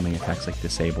like your homing attack's like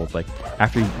disabled. Like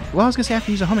after you... Well, I was going to say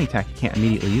after you use a homing attack, you can't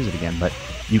immediately use it again, but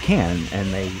you can,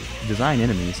 and they design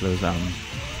enemies, the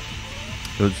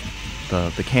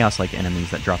chaos-like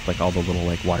enemies that drop like all the little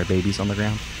like water babies on the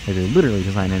ground. They literally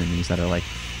design enemies that are like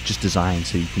just designed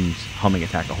so you can use homing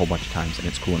attack a whole bunch of times, and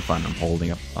it's cool and fun. I'm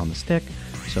holding up on the stick,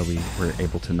 so we were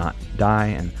able to not die,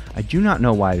 and I do not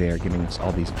know why they are giving us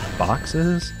all these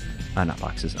boxes. Not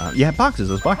boxes. Yeah, boxes.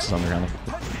 Those boxes on the ground. Like,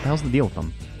 what the hell's the deal with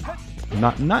them?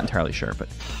 Not entirely sure, but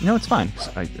it's fine.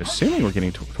 Assuming we're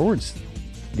getting towards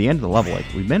the end of the level. Like,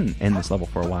 we've been in this level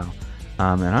for a while.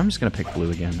 And I'm just gonna pick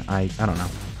blue again. I don't know.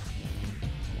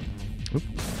 Oop,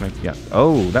 yeah.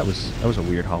 Oh, that was a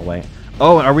weird hallway.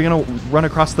 Oh, are we gonna run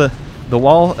across the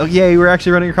wall? Oh, yay, we're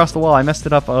actually running across the wall. I messed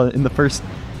it up in the first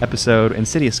episode in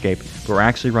City Escape, but we're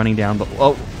actually running down the...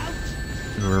 Oh!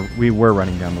 We were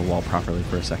running down the wall properly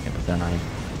for a second, but then I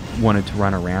wanted to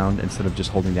run around instead of just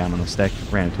holding down on the stick,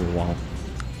 ran into a wall.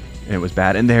 And it was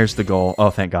bad. And there's the goal. Oh,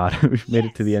 thank God. We've made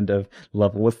it to the end of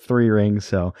level with 3 rings,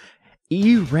 so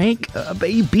E rank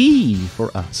baby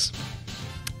for us.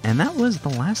 And that was the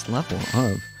last level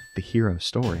of the hero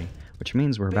story, which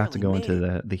means we're about to go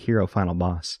into the hero final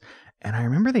boss. And I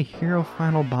remember the hero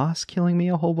final boss killing me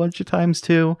a whole bunch of times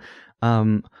too.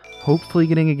 Hopefully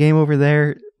getting a game over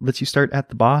there lets you start at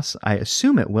the boss. I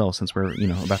assume it will, since we're,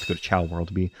 about to go to Chao World.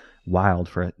 To be wild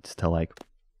for it to like,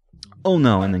 oh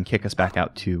no, and then kick us back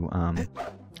out to, I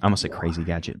almost say Crazy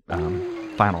Gadget,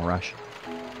 Final Rush.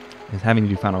 Because having to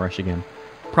do Final Rush again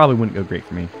probably wouldn't go great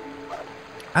for me.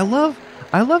 I love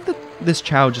that this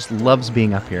Chao just loves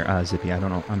being up here. Zippy, I don't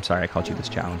know. I'm sorry I called you this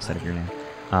Chao instead of your name.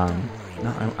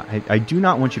 No, I do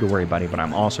not want you to worry, buddy, but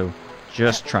I'm also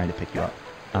just trying to pick you up.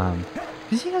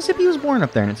 Because, Zippy was born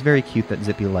up there, and it's very cute that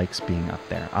Zippy likes being up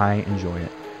there. I enjoy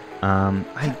it.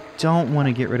 I don't want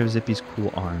to get rid of Zippy's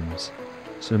cool arms,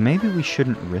 so maybe we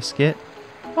shouldn't risk it.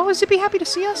 Oh, is Zippy happy to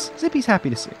see us? Zippy's happy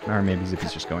to see... Or maybe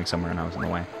Zippy's just going somewhere and I was in the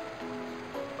way.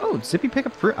 Oh, Zippy pick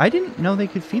up fruit? I didn't know they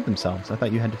could feed themselves. I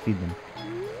thought you had to feed them.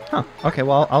 Huh. Okay,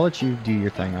 well, I'll let you do your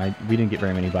thing. We didn't get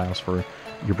very many vials for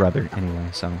your brother anyway,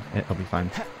 so it'll be fine.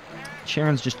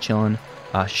 Sharon's just chilling.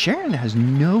 Sharon has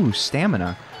no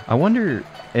stamina. I wonder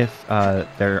if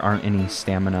there aren't any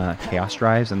stamina chaos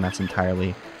drives, and that's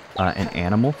entirely an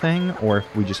animal thing, or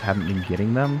if we just haven't been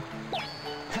getting them.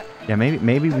 Yeah,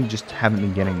 maybe we just haven't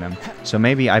been getting them. So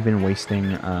maybe I've been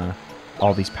wasting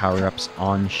all these power-ups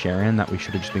on Sharon that we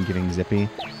should have just been giving Zippy,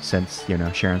 since,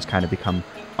 Sharon's kind of become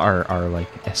our like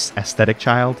aesthetic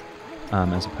child,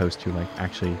 as opposed to like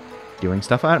actually doing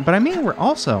stuff. But I mean, we're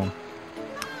also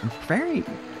pretty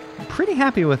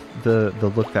happy with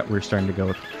the look that we're starting to go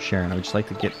with Sharon. I would just like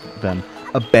to get them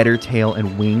a better tail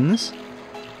and wings.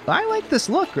 I like this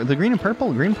look, the green and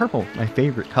purple. Green and purple, my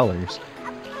favorite colors.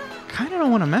 Kind of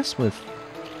don't want to mess with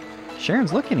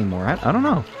Sharon's look anymore. I don't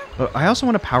know. But I also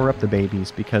want to power up the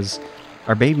babies, because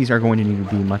our babies are going to need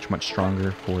to be much, much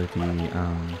stronger for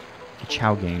the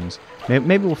Chao games.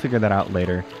 Maybe we'll figure that out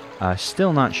later.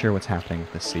 Still not sure what's happening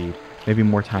with the seed. Maybe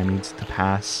more time needs to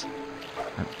pass.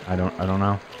 I don't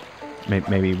know.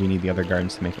 Maybe we need the other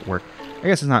gardens to make it work. I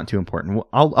guess it's not too important.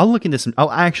 I'll look into some... I'll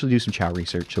actually do some Chao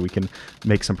research so we can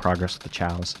make some progress with the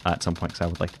Chaos at some point, because I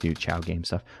would like to do Chao game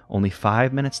stuff. Only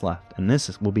 5 minutes left, and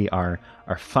this will be our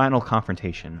final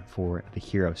confrontation for the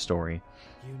hero story.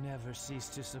 You never cease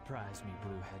to surprise me,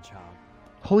 Blue Hedgehog.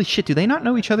 Holy shit, do they not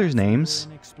know each other's names?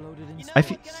 I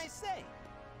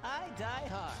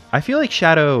feel like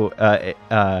Shadow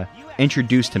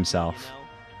introduced himself,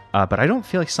 but I don't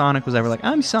feel like Sonic was ever like,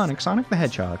 I'm Sonic the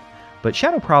Hedgehog. But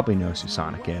Shadow probably knows who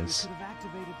Sonic is.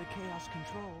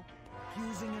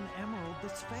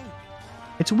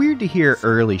 It's weird to hear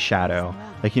early Shadow.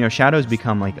 Like, Shadow's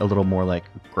become like a little more like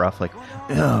gruff, like,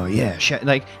 oh yeah,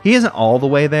 like he isn't all the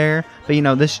way there,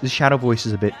 but this Shadow voice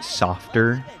is a bit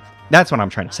softer. That's what I'm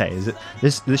trying to say. Is it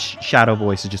this Shadow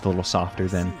voice is just a little softer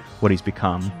than what he's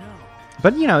become.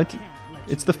 But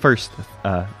it's the first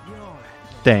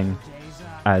thing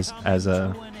as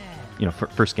a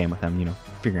first game with him,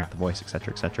 figuring out the voice,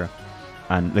 etc., etc.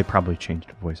 And they probably changed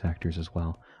voice actors as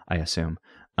well, I assume.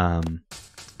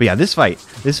 But yeah, this fight,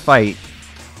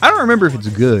 I don't remember if it's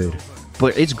good,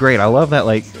 but it's great. I love that,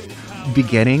 like,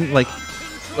 beginning, like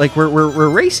we're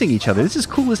racing each other. This is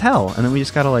cool as hell. And then we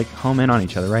just gotta, like, home in on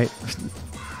each other, right?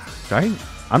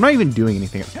 I'm not even doing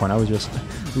anything at this point. I was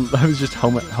just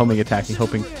homing, attacking,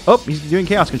 hoping. Oh, he's doing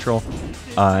chaos control.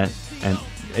 And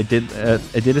it did a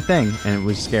thing, and it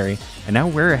was scary. And now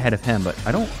we're ahead of him, but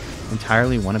I don't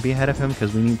entirely want to be ahead of him,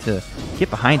 because we need to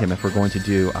get behind him if we're going to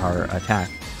do our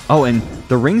attack. Oh, and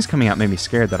the rings coming out made me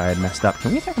scared that I had messed up.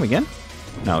 Can we attack him again?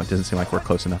 No, it doesn't seem like we're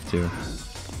close enough to.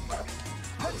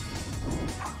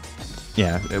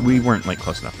 Yeah, we weren't like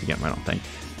close enough to get him, I don't think.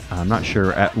 I'm not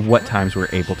sure at what times we're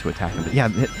able to attack him. But yeah,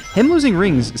 him losing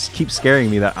rings keeps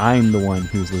scaring me that I'm the one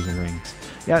who's losing rings.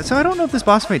 Yeah, so I don't know if this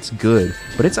boss fight's good,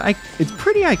 but it's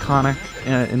pretty iconic,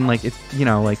 and like,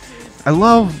 like, I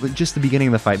love just the beginning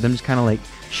of the fight, them just kind of like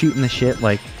shooting the shit,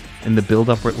 like, and the build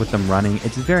up with them running.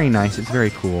 It's very nice, it's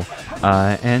very cool,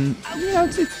 and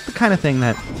it's the kind of thing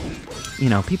that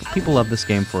people love this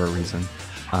game for a reason.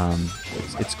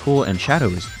 It's cool, and Shadow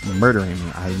is murdering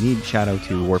me. I need Shadow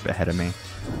to warp ahead of me,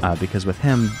 because with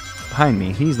him behind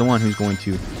me, he's the one who's going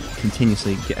to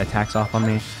continuously get attacks off on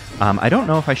me. I don't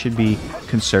know if I should be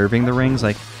conserving the rings.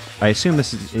 Like, I assume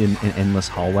this is in an endless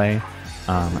hallway.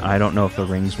 I don't know if the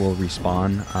rings will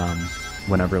respawn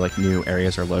whenever like new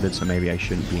areas are loaded, so maybe I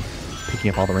shouldn't be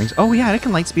picking up all the rings. Oh yeah, I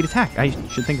can light speed attack. I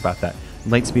should think about that.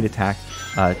 Light speed attack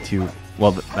to...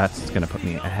 Well, that's going to put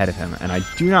me ahead of him, and I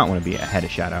do not want to be ahead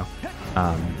of Shadow.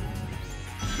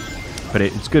 But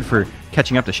it's good for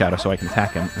catching up to Shadow so I can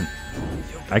attack him. And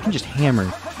I can just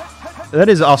hammer. That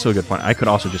is also a good point. I could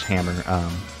also just hammer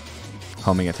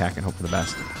homing attack and hope for the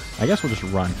best. I guess we'll just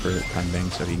run for the time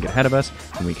being so he can get ahead of us,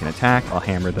 and we can attack. I'll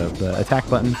hammer the attack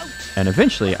button, and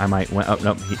eventually I might win. Oh,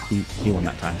 nope, he won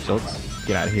that time. So let's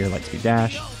get out of here. Light speed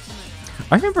dash.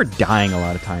 I remember dying a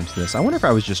lot of times to this. I wonder if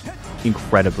I was just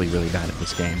incredibly really bad at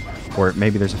this game, or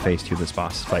maybe there's a phase 2 of this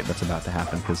boss fight that's about to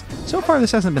happen, because so far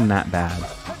this hasn't been that bad.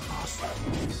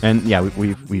 And yeah,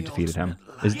 we've defeated him.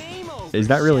 Is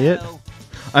that really it?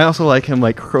 I also like him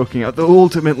like croaking out the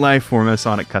ultimate life form as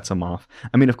Sonic cuts him off.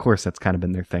 I mean, of course, that's kind of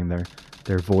been their thing.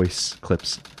 Their voice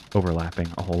clips overlapping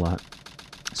a whole lot.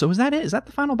 So is that it? Is that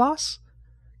the final boss?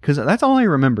 Because that's all I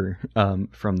remember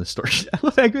from the story. I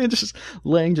love Eggman just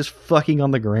laying, just fucking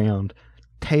on the ground.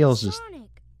 Tails just...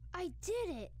 Sonic, I did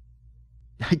it.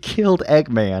 I killed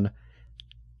Eggman.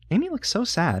 Amy looks so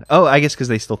sad. Oh, I guess because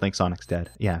they still think Sonic's dead.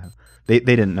 Yeah, they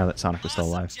didn't know that Sonic was still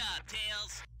alive.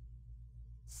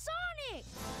 Sonic!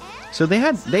 So they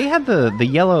had the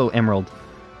yellow emerald.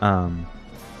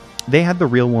 They had the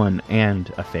real one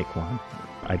and a fake one,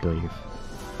 I believe.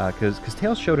 Because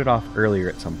Tails showed it off earlier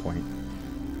at some point.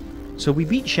 So we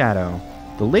beat Shadow.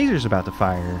 The laser's about to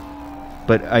fire,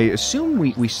 but I assume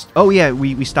we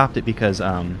stopped it because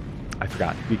I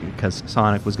forgot, because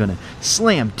Sonic was gonna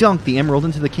slam dunk the emerald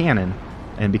into the cannon,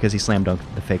 and because he slam dunked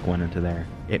the fake one into there,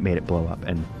 it made it blow up,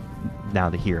 and now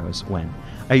the heroes win.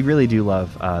 I really do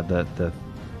love the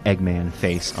Eggman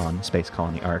face on Space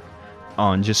Colony Arc,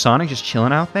 on just Sonic just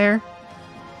chilling out there.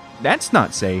 That's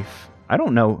not safe. I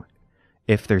don't know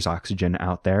if there's oxygen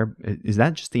out there. Is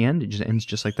that just the end? It just ends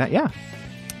just like that? Yeah.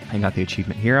 I got the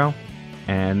achievement hero,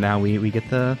 and now we get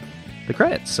the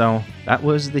credits. So that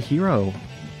was the hero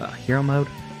mode,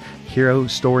 hero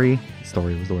story was the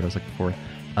word I was looking for,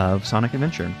 of Sonic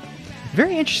Adventure.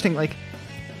 Very interesting. Like,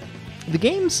 the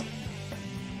game's,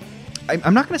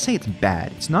 I'm not going to say it's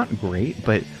bad. It's not great,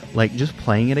 but like just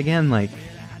playing it again, like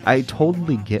I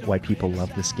totally get why people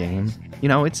love this game. You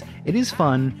know, it is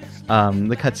fun.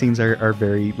 The cutscenes are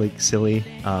very like silly.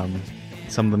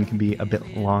 Some of them can be a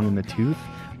bit long in the tooth,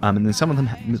 and then some of them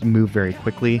move very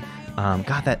quickly.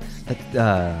 God, that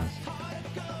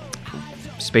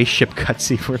spaceship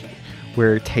cutscene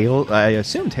where Tails, I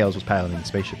assume Tails was piloting the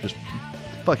spaceship, just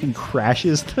fucking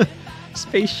crashes the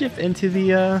spaceship into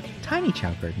the Tiny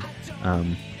Chow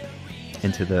Garden,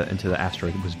 into the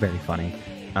asteroid. It was very funny.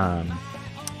 Yeah,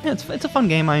 it's a fun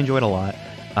game. I enjoyed it a lot.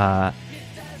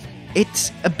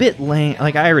 It's a bit lame.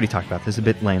 Like, I already talked about this, a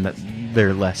bit lame that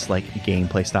they're less like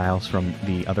gameplay styles from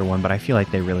the other one, but I feel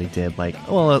like they really did like,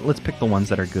 well, let's pick the ones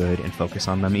that are good and focus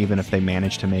on them, even if they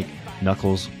manage to make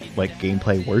Knuckles like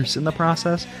gameplay worse in the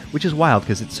process, which is wild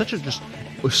because it's such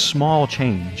a small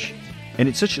change, and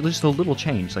it's just a little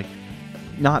change, like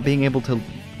not being able to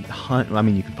hunt. I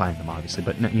mean, you can find them obviously,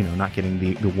 but not getting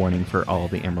the warning for all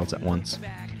the emeralds at once.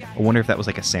 I wonder if that was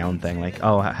like a sound thing, like,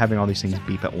 oh, having all these things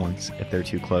beep at once if they're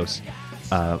too close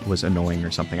was annoying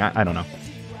or something. I don't know.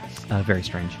 Very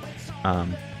strange.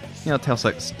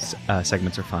 Tails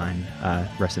segments are fine.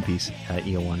 Rest in peace,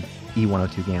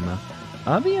 E102 Gamma.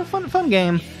 But yeah, fun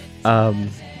game.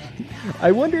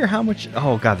 I wonder how much.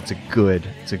 Oh god, it's a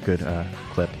good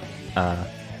clip.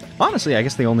 Honestly, I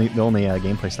guess the only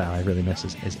gameplay style I really miss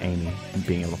is Amy and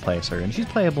being able to play as her, and she's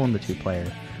playable in the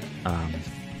 2-player.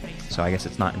 So I guess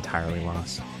it's not entirely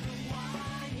lost.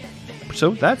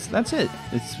 So that's it.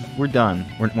 We're done.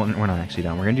 We're not actually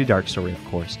done. We're gonna do Dark Story, of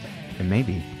course, and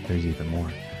maybe there's even more.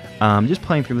 Just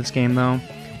playing through this game though.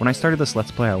 When I started this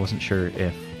Let's Play, I wasn't sure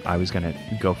if I was gonna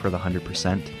go for the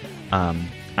 100%.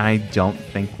 I don't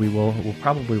think we will. We'll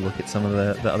probably look at some of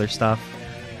the other stuff.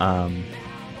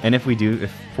 And if we do,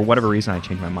 if for whatever reason I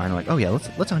change my mind, I'm like, oh yeah, let's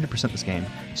 100% this game,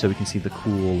 so we can see the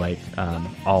cool like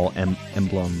all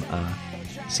emblem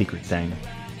secret thing.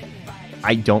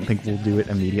 I don't think we'll do it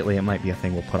immediately. It might be a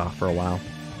thing we'll put off for a while.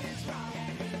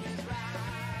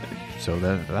 So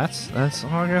that's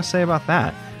all I'm gonna say about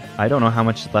that. I don't know how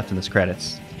much is left in this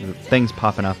credits. The things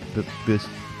popping up. The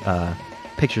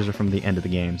pictures are from the end of the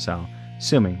game, so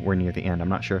assuming we're near the end, I'm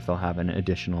not sure if they'll have an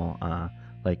additional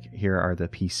like here are the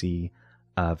PC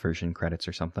version credits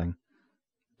or something.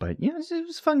 But yeah, it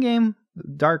was a fun game.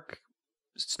 Dark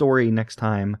story next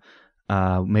time.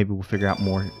 Maybe we'll figure out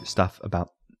more stuff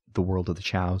about the world of the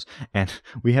Chows. And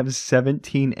we have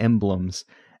 17 emblems,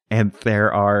 and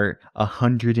there are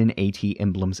 180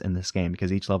 emblems in this game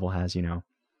because each level has,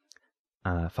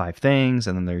 5 things,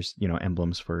 and then there's,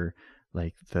 emblems for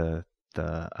like the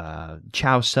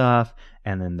Chow stuff,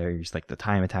 and then there's like the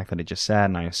time attack that I just said,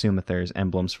 and I assume that there's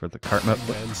emblems for the cart mode.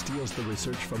 Man steals the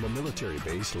research from a military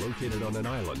base located on an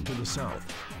island to the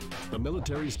south. The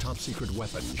military's top secret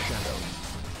weapon, Shadow,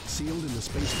 sealed in the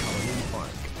space colony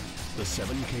Ark, the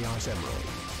 7 Chaos Emerald.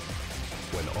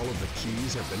 When all of the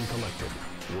keys have been collected,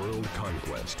 world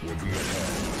conquest will be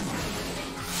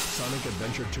ahead. Sonic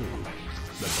Adventure 2.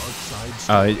 The Dark Side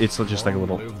Story. It's just like a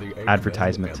little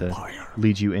advertisement to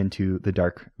lead you into the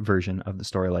dark version of the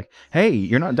story. Like, hey,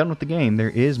 you're not done with the game.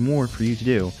 There is more for you to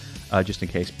do. Just in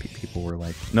case people were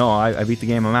like, no, I beat the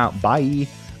game. I'm out. Bye.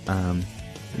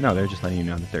 No, they're just letting you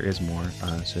know that there is more.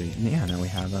 So yeah, now we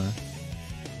have a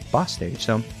boss stage.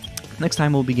 So next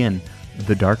time we'll begin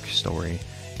the dark story.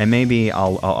 And maybe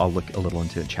I'll look a little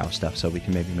into Chow stuff so we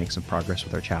can maybe make some progress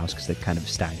with our Chows because they've kind of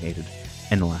stagnated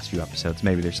in the last few episodes.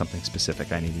 Maybe there's something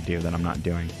specific I need to do that I'm not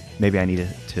doing. Maybe I need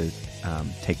to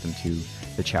take them to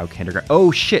the Chow kindergarten.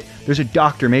 Oh shit, there's a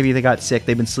doctor. Maybe they got sick.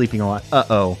 They've been sleeping a lot.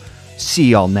 Uh-oh. See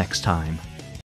y'all next time.